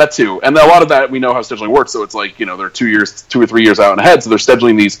 Yeah, that too. And a lot of that, we know how scheduling works, so it's they're 2 or 3 years out and ahead, so they're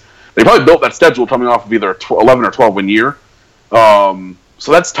scheduling these. They probably built that schedule coming off of either 11 or 12 win year.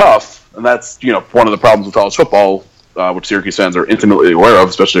 So that's tough, and that's, one of the problems with college football, which Syracuse fans are intimately aware of,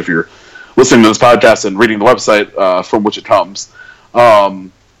 especially if you're listening to this podcast and reading the website from which it comes.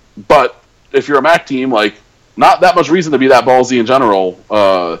 But if you're a MAC team, not that much reason to be that ballsy in general.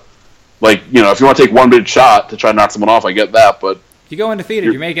 If you want to take one big shot to try to knock someone off, I get that, but if you go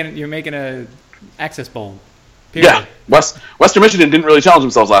undefeated, you're making a Access Bowl. Period. Yeah, Western Michigan didn't really challenge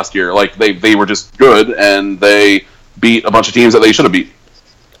themselves last year. They were just good, and they beat a bunch of teams that they should have beat.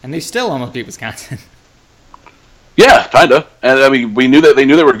 And they still almost beat Wisconsin. Yeah, kinda. And I mean, they knew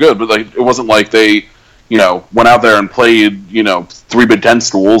they were good, but it wasn't like they, went out there and played, 3 Big Ten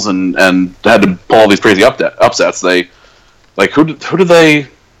schools and had to pull all these crazy upsets. They, who did they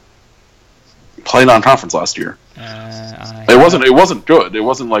play non-conference last year? It wasn't good. It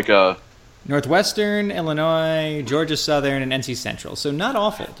wasn't like a Northwestern, Illinois, Georgia Southern, and NC Central. So not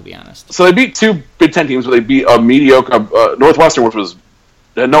awful, to be honest. So they beat 2 Big Ten teams, but they beat a mediocre Northwestern, which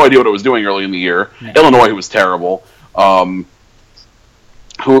had no idea what it was doing early in the year. No. Illinois, who was terrible. What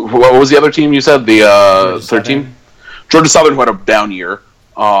was the other team you said? The third team? Georgia Southern, who had a down year.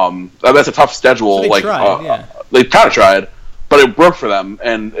 That's a tough schedule. So they tried, they kind of tried, but it broke for them,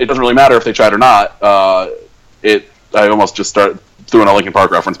 and it doesn't really matter if they tried or not. I almost just threw in a Linkin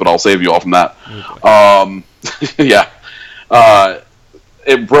Park reference, but I'll save you all from that. Yeah.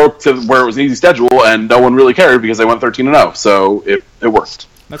 It broke to where it was an easy schedule, and no one really cared because they went 13-0, so it worked.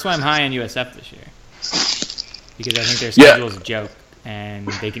 That's why I'm high on USF this year. Because I think their schedule is a joke, and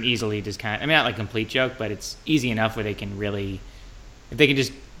they can easily just not like complete joke, but it's easy enough where they can really, if they can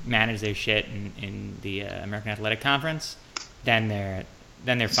just manage their shit in the American Athletic Conference, then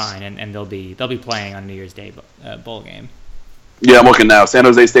they're fine, and they'll be playing on New Year's Day bowl game. Yeah, I'm looking now. San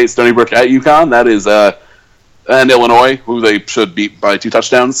Jose State, Stony Brook at UConn. That is, and Illinois, who they should beat by 2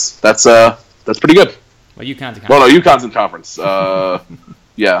 touchdowns. That's pretty good. Well, UConn's in conference. Well, no, UConn's in conference.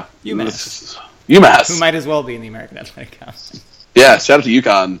 Yeah. UMass. UMass. Who might as well be in the American Athletic Conference. Yeah, shout out to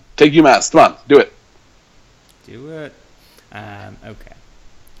UConn. Take UMass. Come on, do it. Do it. Okay.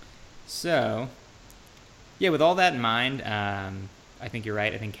 So, yeah, with all that in mind, I think you're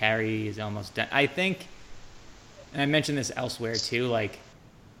right. I think Carey is almost done. I think, and I mentioned this elsewhere too, like,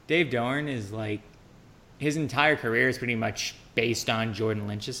 Dave Doeren is like, his entire career is pretty much based on Jordan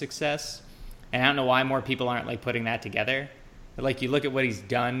Lynch's success. And I don't know why more people aren't like putting that together. But like, you look at what he's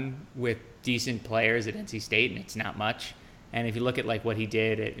done with decent players at NC State, and it's not much. And if you look at like what he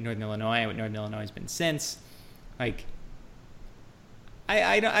did at Northern Illinois and what Northern Illinois has been since, like,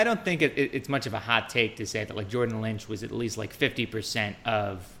 I don't think it's much of a hot take to say that like Jordan Lynch was at least like 50%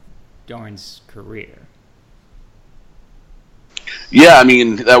 of Doeren's career. Yeah, I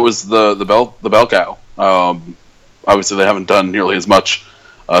mean that was the bell cow. Obviously, they haven't done nearly as much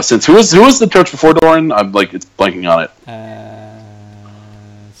since. Who was the coach before Doeren? I'm like, it's blanking on it.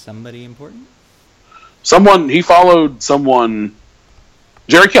 Somebody important. He followed someone.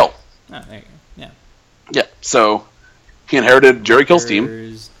 Jerry Kill. Oh, there you go. Yeah. Yeah. So he inherited Jerry Kill's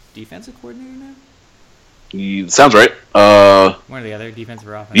team. Defensive coordinator now. Sounds right. One or the other, defensive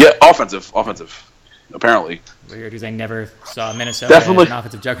or offensive? Yeah, offensive. Apparently. Weird, because I never saw Minnesota as an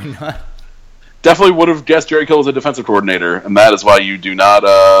offensive juggernaut. Definitely would have guessed Jerry Kill as a defensive coordinator, and that is why you do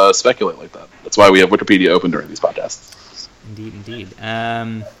not speculate like that. That's why we have Wikipedia open during these podcasts. Indeed.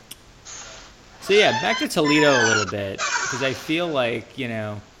 So yeah, back to Toledo a little bit, because I feel like,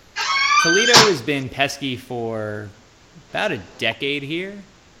 Toledo has been pesky for about a decade here,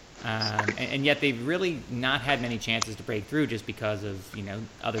 and yet they've really not had many chances to break through just because of,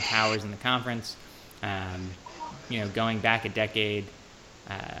 other powers in the conference. Going back a decade,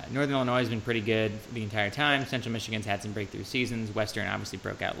 Northern Illinois has been pretty good the entire time. Central Michigan's had some breakthrough seasons. Western obviously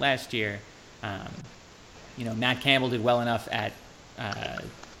broke out last year. Matt Campbell did well enough at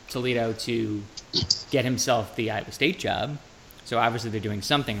Toledo to get himself the Iowa State job. So obviously they're doing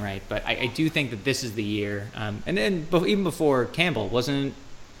something right. But I do think that this is the year. And then even before Campbell,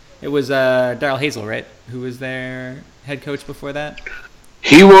 it was Darrell Hazel, right, who was their head coach before that?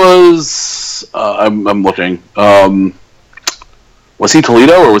 He was. I'm looking. Was he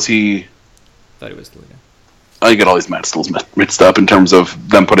Toledo or was he? I thought it was Toledo. I get all these match schools mixed up in terms of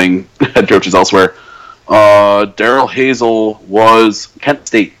them putting head coaches elsewhere. Darrell Hazel was Kent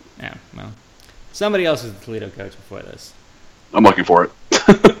State. Yeah, well, somebody else was the Toledo coach before this. I'm looking for it.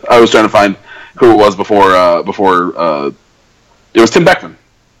 I was trying to find who it was before. It was Tim Beckman.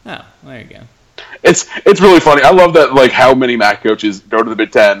 Oh, there you go. It's really funny. I love that, like, how many MAC coaches go to the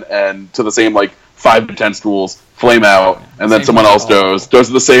Big Ten and to the same, like, 5 to 10 schools, flame out, and then someone else goes to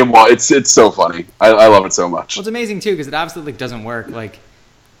the same wall. It's so funny. I love it so much. Well, it's amazing too, because it obviously doesn't work. Like,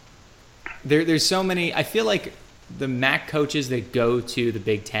 there's so many. I feel like the MAC coaches that go to the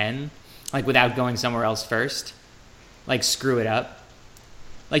Big Ten, like, without going somewhere else first, like, screw it up.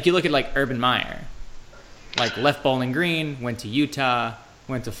 Like, you look at, like, Urban Meyer, like, left Bowling Green, went to Utah,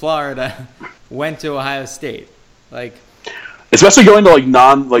 went to Florida, went to Ohio State. Like, especially going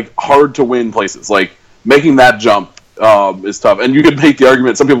to, like, hard to win places, like, making that jump is tough. And you could make the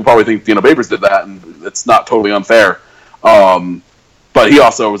argument, some people probably think Dino Babers did that, and it's not totally unfair. But he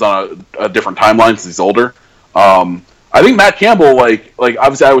also was on a different timeline because he's older. I think Matt Campbell, like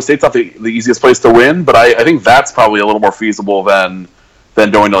obviously Iowa State's not the easiest place to win, but I think that's probably a little more feasible than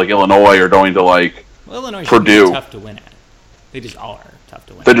going to, like, Illinois or going to, like, Illinois Purdue. Is tough to win at. They just are tough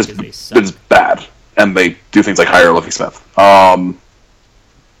to win. They're just bad, and they do things like hire Lovie Smith, who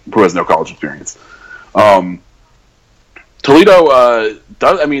has no college experience. Toledo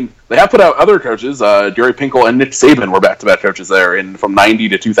does. I mean, they have put out other coaches. Jerry Pinkel and Nick Saban were back-to-back coaches there from 90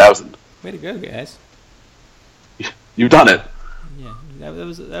 to 2000. Way to go, guys! You've done it. Yeah,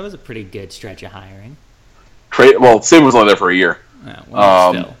 that was a pretty good stretch of hiring. Saban was only there for a year.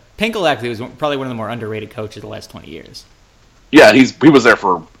 Still, Pinkel actually was probably one of the more underrated coaches of the last 20 years. Yeah, he was there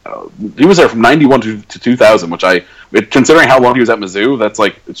from 91 to 2000, which considering how long he was at Mizzou, that's,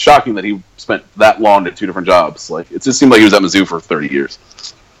 like, it's shocking that he spent that long at 2 different jobs. Like, it just seemed like he was at Mizzou for 30 years.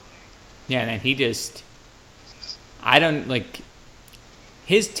 Yeah, and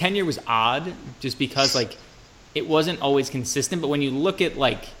his tenure was odd just because, like, it wasn't always consistent, but when you look at,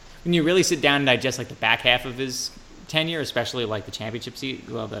 like, when you really sit down and digest, like, the back half of his tenure, especially, like, the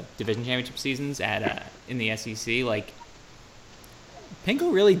the division championship seasons in the SEC, like,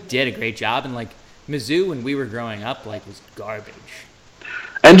 Pinkel really did a great job, and, like, Mizzou, when we were growing up, like, was garbage.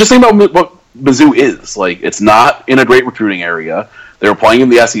 And just think about what Mizzou is. Like, it's not in a great recruiting area. They were playing in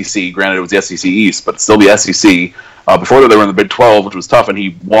the SEC. Granted, it was the SEC East, but it's still the SEC. Before that, they were in the Big 12, which was tough, and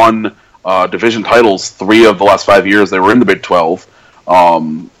he won division titles 3 of the last 5 years they were in the Big 12.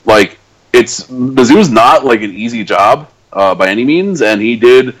 Like Mizzou's not like an easy job by any means, and he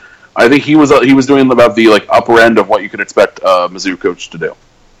did. I think he was doing about the like upper end of what you could expect a Mizzou coach to do.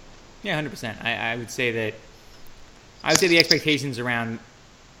 Yeah, 100%. I would say the expectations around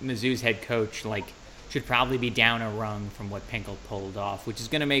Mizzou's head coach should probably be down a rung from what Pinkel pulled off, which is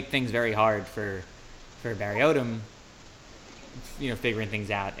going to make things very hard for Barry Odom, figuring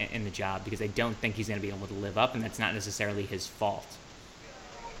things out in the job, because I don't think he's going to be able to live up, and that's not necessarily his fault.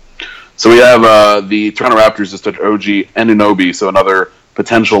 So we have the Toronto Raptors just took OG Anunoby, so another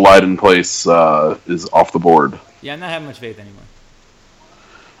potential Leiden place is off the board. Yeah, I'm not having much faith anymore.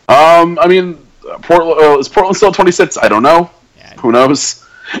 I mean, is Portland still 26? I don't know. Yeah, who knows?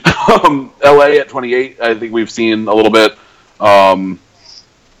 LA at 28. I think we've seen a little bit.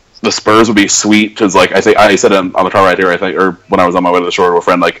 The Spurs would be sweet because, like, I said on the car right here, I think, or when I was on my way to the shore to a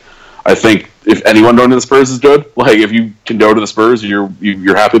friend, like, I think if anyone going to the Spurs is good, like, if you can go to the Spurs, you're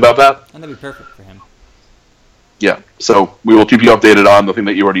happy about that. And that'd be perfect for him. Yeah, so we will keep you updated on the thing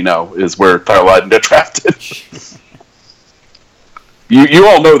that you already know is where Tyler Lydon got drafted. You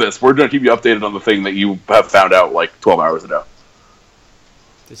all know this. We're going to keep you updated on the thing that you have found out like 12 hours ago.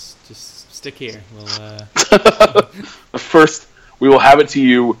 Just stick here. First, we will have it to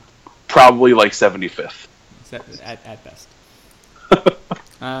you probably like 75th. At best.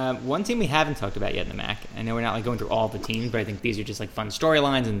 One team we haven't talked about yet in the MAC. I know we're not going through all the teams, but I think these are just like fun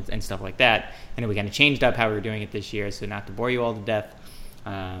storylines and stuff like that. I know we kind of changed up how we were doing it this year, so not to bore you all to death.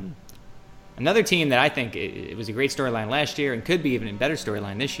 Another team that I think it was a great storyline last year and could be even a better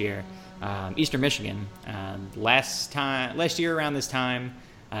storyline this year, Eastern Michigan. Last year around this time,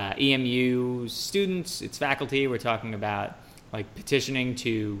 EMU students, its faculty, were talking about like petitioning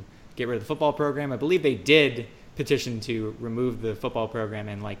to get rid of the football program. I believe they did petition to remove the football program,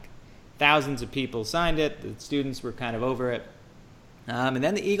 and like thousands of people signed it. The students were kind of over it. And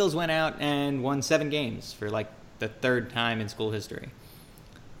then the Eagles went out and won 7 games for like the third time in school history.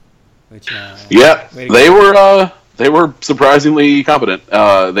 Which, they were surprisingly competent.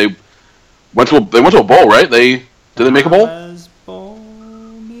 They went to a bowl, right? Did they make a bowl? Bowl,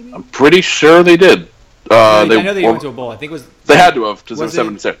 maybe? I'm pretty sure they did. I know they went to a bowl. I think it was. They had to have because they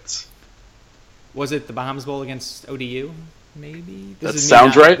were 7-6. Was it the Bahamas Bowl against ODU? Maybe. That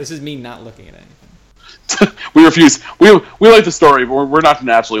sounds right. This is me not looking at anything. We refuse. We like the story, but we're not going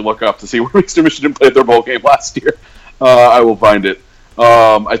to actually look up to see where Eastern Michigan played their bowl game last year. I will find it.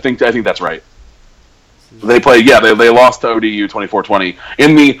 I think that's right. They played. Yeah, they lost to ODU 24-20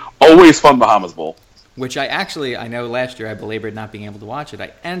 in the always fun Bahamas Bowl. Which I know last year I belabored not being able to watch it.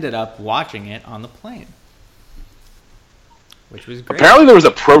 I ended up watching it on the plane, which was great. Apparently, there was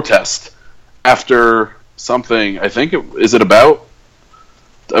a protest after something. I think is it about?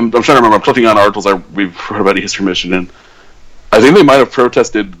 I'm trying to remember. I'm clicking on articles we've heard about Eastern Michigan. I think they might have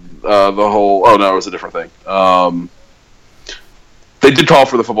protested the whole. Oh no, it was a different thing. They did call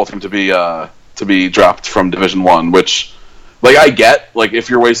for the football team to be dropped from Division I, which, like, I get. Like, if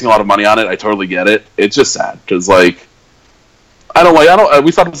you're wasting a lot of money on it, I totally get it. It's just sad because, like,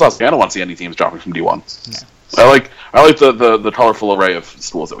 we thought this last week. I don't want to see any teams dropping from D1. No. I like the colorful array of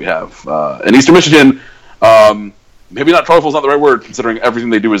schools that we have. And Eastern Michigan, maybe not colorful is not the right word, considering everything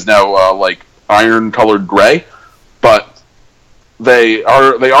they do is now like iron-colored gray, but they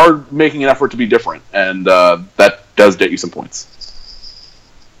are making an effort to be different, and that does get you some points.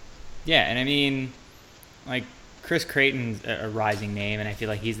 Yeah, and I mean, like, Chris Creighton's a rising name, and I feel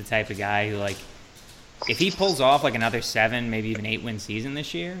like he's the type of guy who, like, if he pulls off like another 7, maybe even 8-win season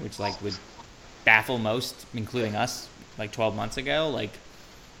this year, which like would baffle most, including us, like 12 months ago, like,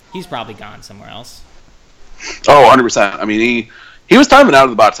 he's probably gone somewhere else. Oh, 100%. I mean, he was timing out of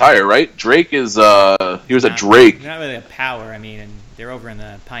the box higher, right? Drake is he was at Drake. Not really a power. I mean, and they're over in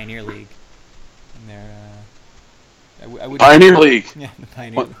the Pioneer League. And they're Pioneer League. Yeah, the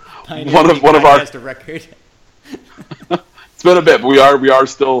Pioneer League. One of our record. It's been a bit, but we are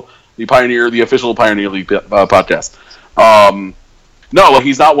still the official Pioneer League podcast. No, like,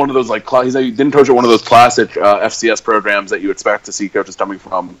 he's not one of those like he didn't coach at one of those classic FCS programs that you expect to see coaches coming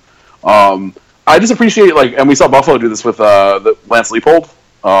from. I just appreciate, like, and we saw Buffalo do this with Lance Leipold.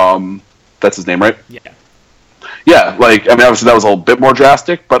 That's his name, right? Yeah. Yeah, like, I mean, obviously that was a little bit more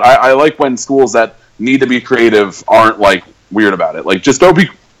drastic, but I like when schools that need to be creative aren't, like, weird about it. Like, just go be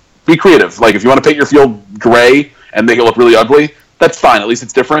creative. Like, if you want to paint your field gray and make it look really ugly, that's fine. At least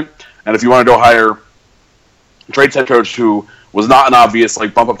it's different. And if you want to go hire a trades head coach who was not an obvious,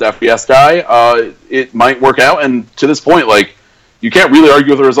 like, bump up to FBS guy, it might work out. And to this point, like, you can't really argue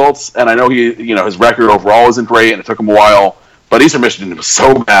with the results. And I know his record overall isn't great, and it took him a while. But Eastern Michigan was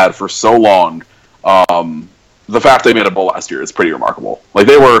so bad for so long. the fact they made a bowl last year is pretty remarkable. Like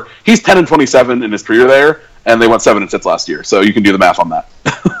he's 10-27 in his career there, and they went 7-6 last year. So you can do the math on that.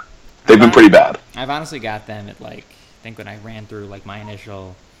 They've been pretty bad. I've honestly got them at I think when I ran through my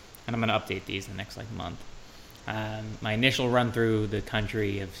initial, and I'm going to update these in the next month. My initial run through the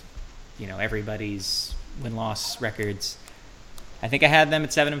country of, everybody's win-loss records. I think I had them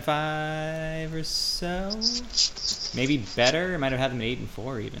at 7-5 or so, maybe better. I might have had them at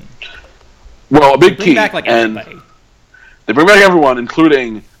 8-4 even. Well, a big they key, bring back everybody. They bring back everyone,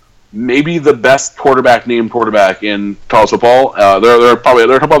 including maybe the best named quarterback in college football. There are a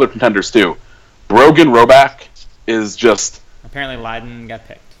couple other contenders too. Brogan Roback is just apparently Leiden got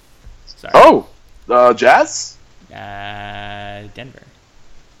picked. Sorry. Oh, Jazz?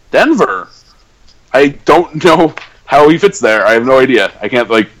 Denver. I don't know how he fits there. I have no idea. I can't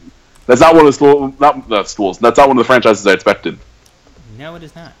That's not one of the schools. That's not one of the franchises I expected. No, it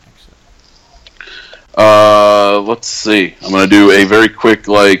is not. Let's see. I'm going to do a very quick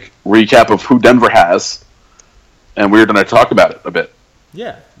recap of who Denver has, and we're going to talk about it a bit.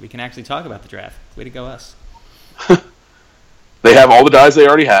 Yeah, we can actually talk about the draft. Way to go, us. They have all the guys they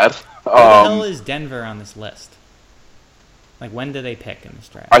already had. Where the hell is Denver on this list? When do they pick in this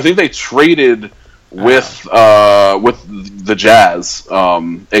draft? I think they traded with the Jazz,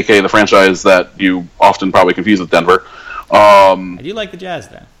 aka the franchise that you often probably confuse with Denver. I do like the Jazz,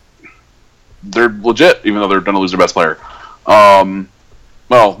 though. They're legit, even though they're going to lose their best player.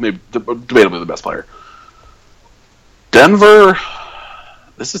 Well, maybe debatably the best player. Denver,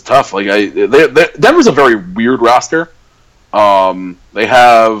 this is tough. Denver's a very weird roster. They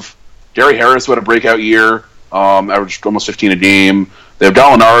have Gary Harris, who had a breakout year, averaged almost 15 a game. They have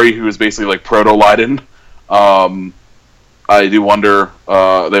Gallinari, who is basically Proto Leiden. I do wonder.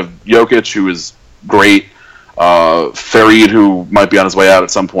 They have Jokic, who is great. Farid, who might be on his way out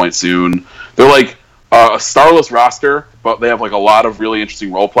at some point soon. They're a starless roster, but they have a lot of really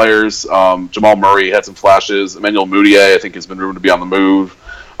interesting role players. Jamal Murray had some flashes. Emmanuel Mudiay, I think, has been rumored to be on the move.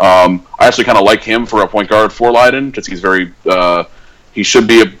 I actually kind of like him for a point guard for Leiden, because he's very. He should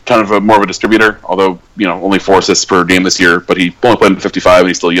be more of a distributor, although only 4 assists per game this year. But he only played in 55, and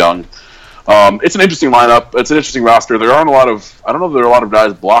he's still young. It's an interesting lineup. It's an interesting roster. There aren't a lot of. I don't know if there are a lot of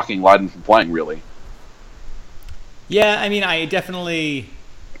guys blocking Leiden from playing really. Yeah, I mean, I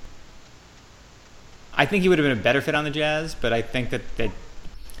think he would have been a better fit on the Jazz, but I think that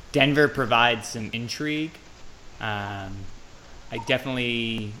Denver provides some intrigue.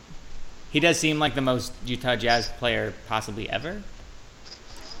 He does seem like the most Utah Jazz player possibly ever.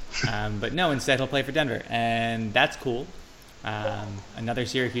 But no, instead he'll play for Denver, and that's cool. Another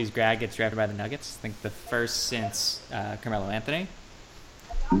Syracuse grad gets drafted by the Nuggets. I think the first since Carmelo Anthony.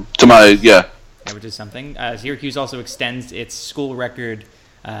 Which is something. Syracuse also extends its school record.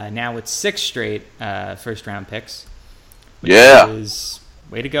 Now it's 6 straight first-round picks.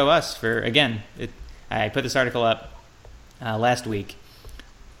 Way to go, us! I put this article up last week.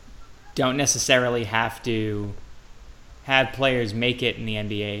 Don't necessarily have to have players make it in the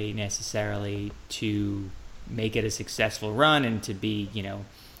NBA necessarily to make it a successful run and to be,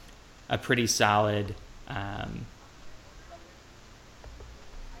 a pretty solid,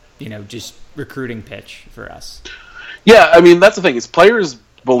 just recruiting pitch for us. Yeah, I mean, that's the thing, is players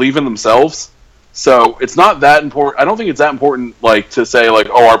believe in themselves, so it's not that important. I don't think it's that important, to say,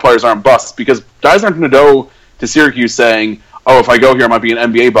 our players aren't busts, because guys aren't going to go to Syracuse saying, if I go here, I might be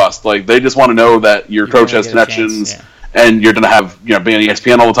an NBA bust. They just want to know that your coach has connections, and you're going to have, be on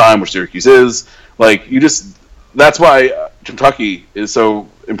ESPN all the time, which Syracuse is. That's why Kentucky is so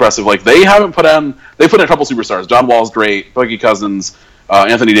impressive. They put in a couple superstars. John Wall's great, Boogie Cousins,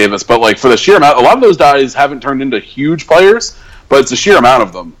 Anthony Davis, but for the sheer amount, a lot of those guys haven't turned into huge players, but it's the sheer amount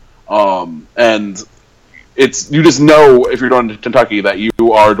of them. And you just know if you're going to Kentucky that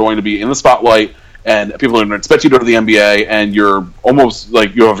you are going to be in the spotlight, and people are going to expect you to go to the NBA, and you're almost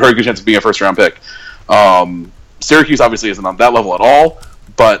you have a very good chance of being a first-round pick. Syracuse obviously isn't on that level at all,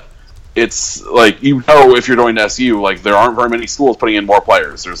 but it's if you're going to SU, there aren't very many schools putting in more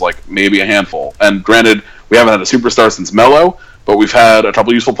players. There's maybe a handful. And granted, we haven't had a superstar since Melo, but we've had a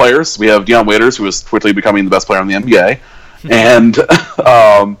couple useful players. We have Dion Waiters, who is quickly becoming the best player in the NBA, and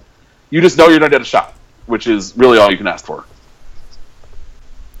you just know you're going to get a shot, which is really all you can ask for.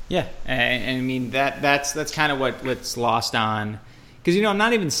 Yeah, and I mean that's kind of what's lost on, because I'm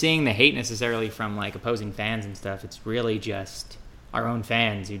not even seeing the hate necessarily from opposing fans and stuff. It's really just our own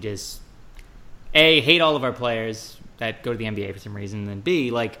fans who just hate all of our players that go to the NBA for some reason, and then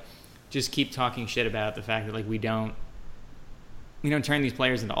B just keep talking shit about the fact that we don't turn these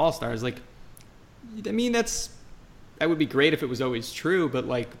players into all-stars. I mean, that's that would be great if it was always true, but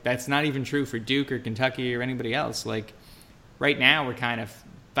like that's not even true for Duke or Kentucky or anybody else. Like right now, we're kind of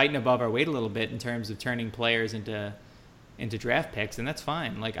fighting above our weight a little bit in terms of turning players into draft picks, and that's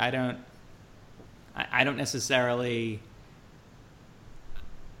fine. Like I don't necessarily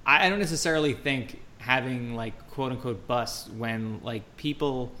think having like quote unquote busts when like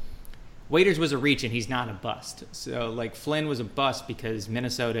people. Waiters was a reach and he's not a bust. So like Flynn was a bust because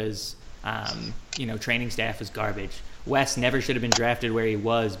Minnesota's training staff was garbage. West never should have been drafted where he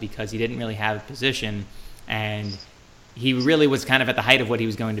was because he didn't really have a position, and he really was kind of at the height of what he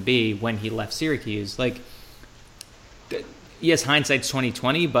was going to be when he left Syracuse. Like, yes, hindsight's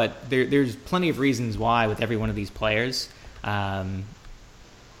 20/20, but there's plenty of reasons why with every one of these players that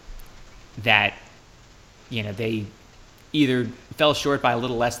they either fell short by a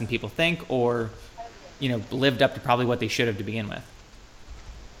little less than people think, or lived up to probably what they should have to begin with.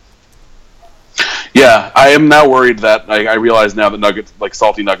 Yeah, I am now worried that I realize now that Nuggets, like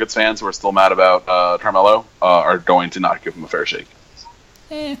salty Nuggets fans who are still mad about Carmelo, are going to not give him a fair shake.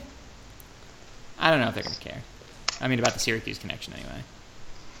 I don't know if they're going to care. I mean, about the Syracuse connection anyway.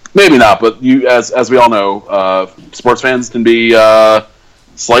 Maybe not, but you, as we all know, sports fans can be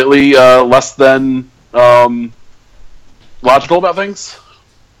slightly less than logical about things.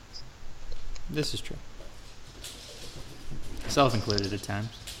 This is true. Self-included at times.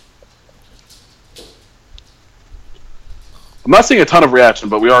 I'm not seeing a ton of reaction,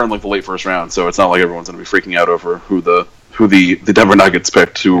 but we are in like the late first round, so it's not like everyone's going to be freaking out over who the Denver Nuggets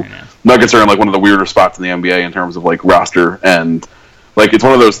picked. Nuggets are in like one of the weirder spots in the NBA in terms of like roster, and like it's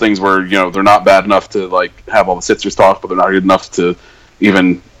one of those things where they're not bad enough to like have all the Sixers talk, but they're not good enough to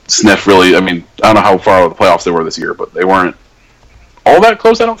even sniff really. I mean, I don't know how far out of the playoffs they were this year, but they weren't all that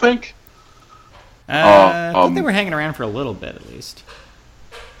close, I don't think. I thought they were hanging around for a little bit at least.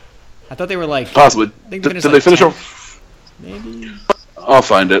 I thought they were like possibly. Did they finish off? Maybe. I'll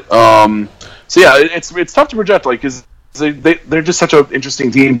find it. So yeah, it's tough to project, like, because they're just such an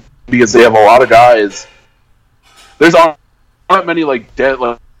interesting team because they have a lot of guys. There's not many like dead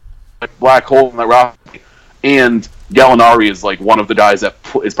like black holes in that roster, and Gallinari is like one of the guys that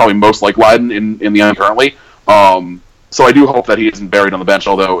is probably most like Leiden in the end currently. So I do hope that he isn't buried on the bench.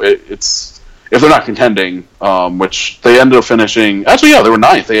 Although it's if they're not contending, which they ended up finishing. Actually, yeah, they were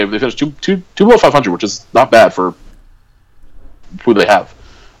ninth. They finished two below 500, which is not bad for who they have.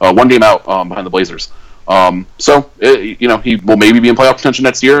 One game out behind the Blazers. So he will maybe be in playoff contention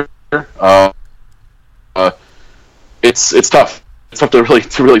next year. It's tough. It's tough to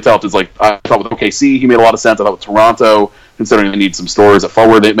really tell. It's like I thought with OKC, he made a lot of sense. I thought with Toronto, considering they need some stores at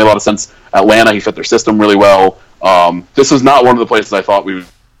forward, it made a lot of sense. Atlanta, he fit their system really well. This was not one of the places I thought we would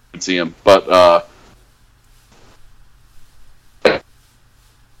see him, but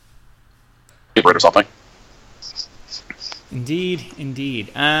or something.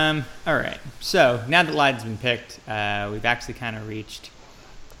 Indeed. All right. So now that Leiden's been picked, we've actually kind of reached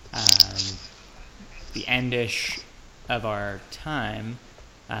the end-ish of our time.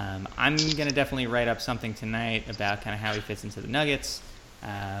 I'm going to definitely write up something tonight about kind of how he fits into the Nuggets.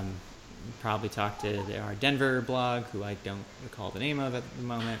 Probably talk to our Denver blog, who I don't recall the name of at the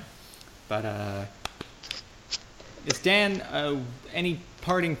moment. But Dan, any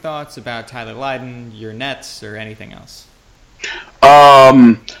parting thoughts about Tyler Leiden, your Nets, or anything else?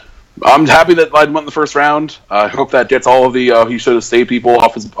 I'm happy that Leiden went in the first round. I hope that gets all of the he should have stayed people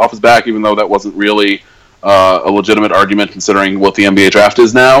off his back, even though that wasn't really a legitimate argument considering what the NBA draft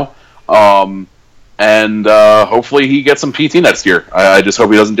is now. And hopefully he gets some PT next year. I just hope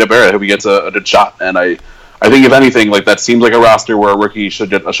he doesn't get buried. I hope he gets a good shot. And I think if anything, like that seems like a roster where a rookie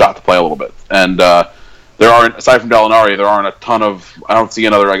should get a shot to play a little bit. And there aren't, aside from Gallinari, there aren't a ton of. I don't see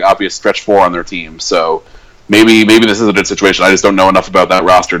another like obvious stretch four on their team. So. Maybe this is a good situation. I just don't know enough about that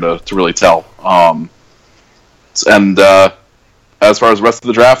roster to really tell. And as far as the rest of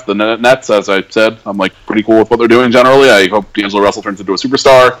the draft, the Nets, as I said, I'm like pretty cool with what they're doing generally. I hope D'Angelo Russell turns into a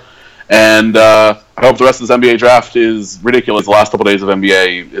superstar, and I hope the rest of this NBA draft is ridiculous. The last couple days of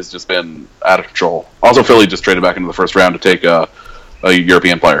NBA has just been out of control. Also, Philly just traded back into the first round to take a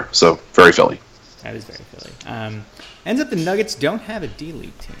European player, so very Philly. That is very Philly. Ends up the Nuggets don't have a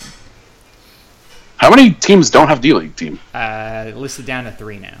D-League team. How many teams don't have D-League team? Listed down to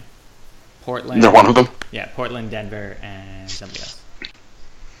 3 now. Portland. They're one of them? Yeah, Portland, Denver, and somebody else.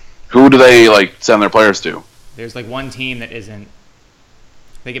 Who do they send their players to? There's one team that isn't.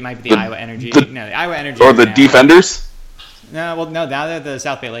 I think it might be the Iowa Energy. The Iowa Energy. Or the Defenders? No, now they're the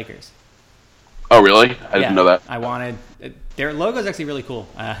South Bay Lakers. Oh, really? I didn't know that. I wanted. Their logo is actually really cool,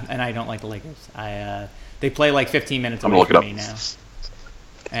 and I don't like the Lakers. They play 15 minutes away from me now.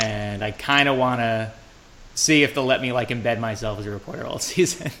 And I kind of want to see if they'll let me like embed myself as a reporter all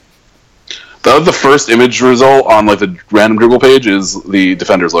season. That was the first image result on like the random Google page is the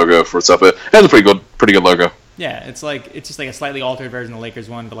Defenders logo for stuff. It has a pretty good logo. Yeah, it's just like a slightly altered version of the Lakers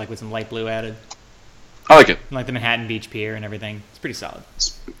one, but like with some light blue added. I like it. And like the Manhattan Beach Pier and everything. It's pretty solid.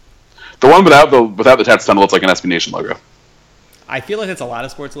 The one without the tats kind of looks like an SB Nation logo. I feel like that's a lot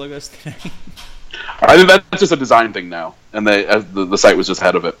of sports logos today. I think that's just a design thing now, and the site was just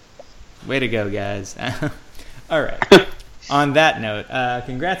ahead of it. Way to go, guys. All right. On that note,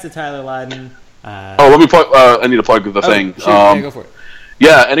 congrats to Tyler Lydon. Let me plug. I need to plug the thing. Shoot, yeah, go for it.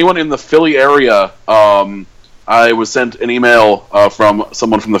 Yeah, anyone in the Philly area, I was sent an email from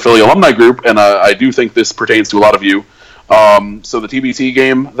someone from the Philly alumni group, and I do think this pertains to a lot of you. So the TBT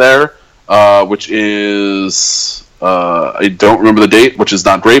game there, which is I don't remember the date, which is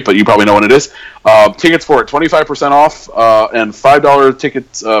not great, but you probably know when it is. Tickets for it, 25% off, and $5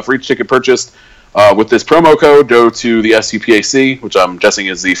 tickets for each ticket purchased. With this promo code, go to the SUPAC, which I'm guessing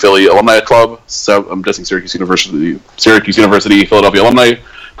is the Philly Alumni Club. So I'm guessing Syracuse University, Philadelphia Alumni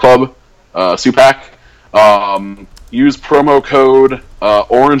Club, SUPAC. Use promo code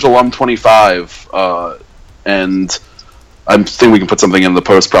OrangeAlum25, and I think we can put something in the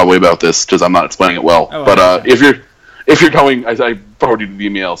post probably about this because I'm not explaining it well. If you're going, I forwarded you the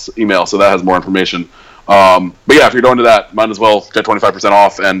email, so that has more information. But yeah, if you're going to that, might as well get 25%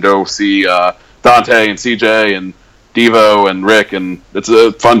 off and go see Dante and CJ and Devo and Rick, and it's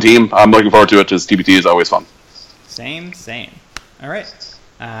a fun team. I'm looking forward to it because TBT is always fun. Same. All right.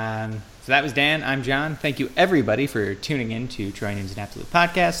 So that was Dan. I'm John. Thank you, everybody, for tuning in to Troy News and Absolute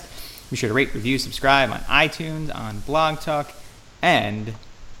Podcast. Be sure to rate, review, subscribe on iTunes, on Blog Talk, and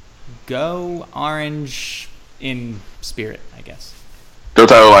go Orange in spirit, I guess. Go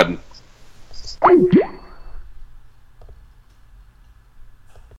Tyler Lydon.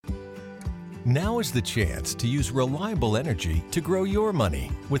 Now is the chance to use reliable energy to grow your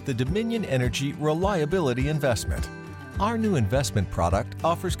money with the Dominion Energy Reliability Investment. Our new investment product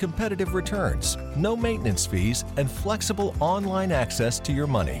offers competitive returns, no maintenance fees, and flexible online access to your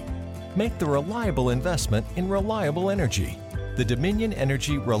money. Make the reliable investment in reliable energy. The Dominion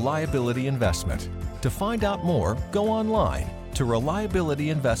Energy Reliability Investment. To find out more, go online to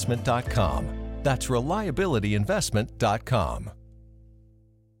reliabilityinvestment.com. That's reliabilityinvestment.com.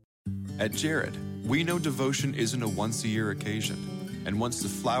 At Jared, we know devotion isn't a once-a-year occasion, and once the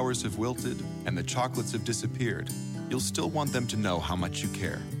flowers have wilted and the chocolates have disappeared, you'll still want them to know how much you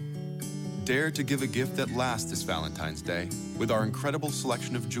care. Dare to give a gift that lasts this Valentine's Day with our incredible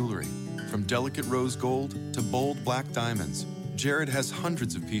selection of jewelry. From delicate rose gold to bold black diamonds, Jared has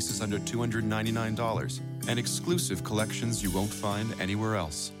hundreds of pieces under $299 and exclusive collections you won't find anywhere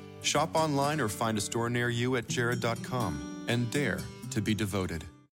else. Shop online or find a store near you at jared.com and dare to be devoted.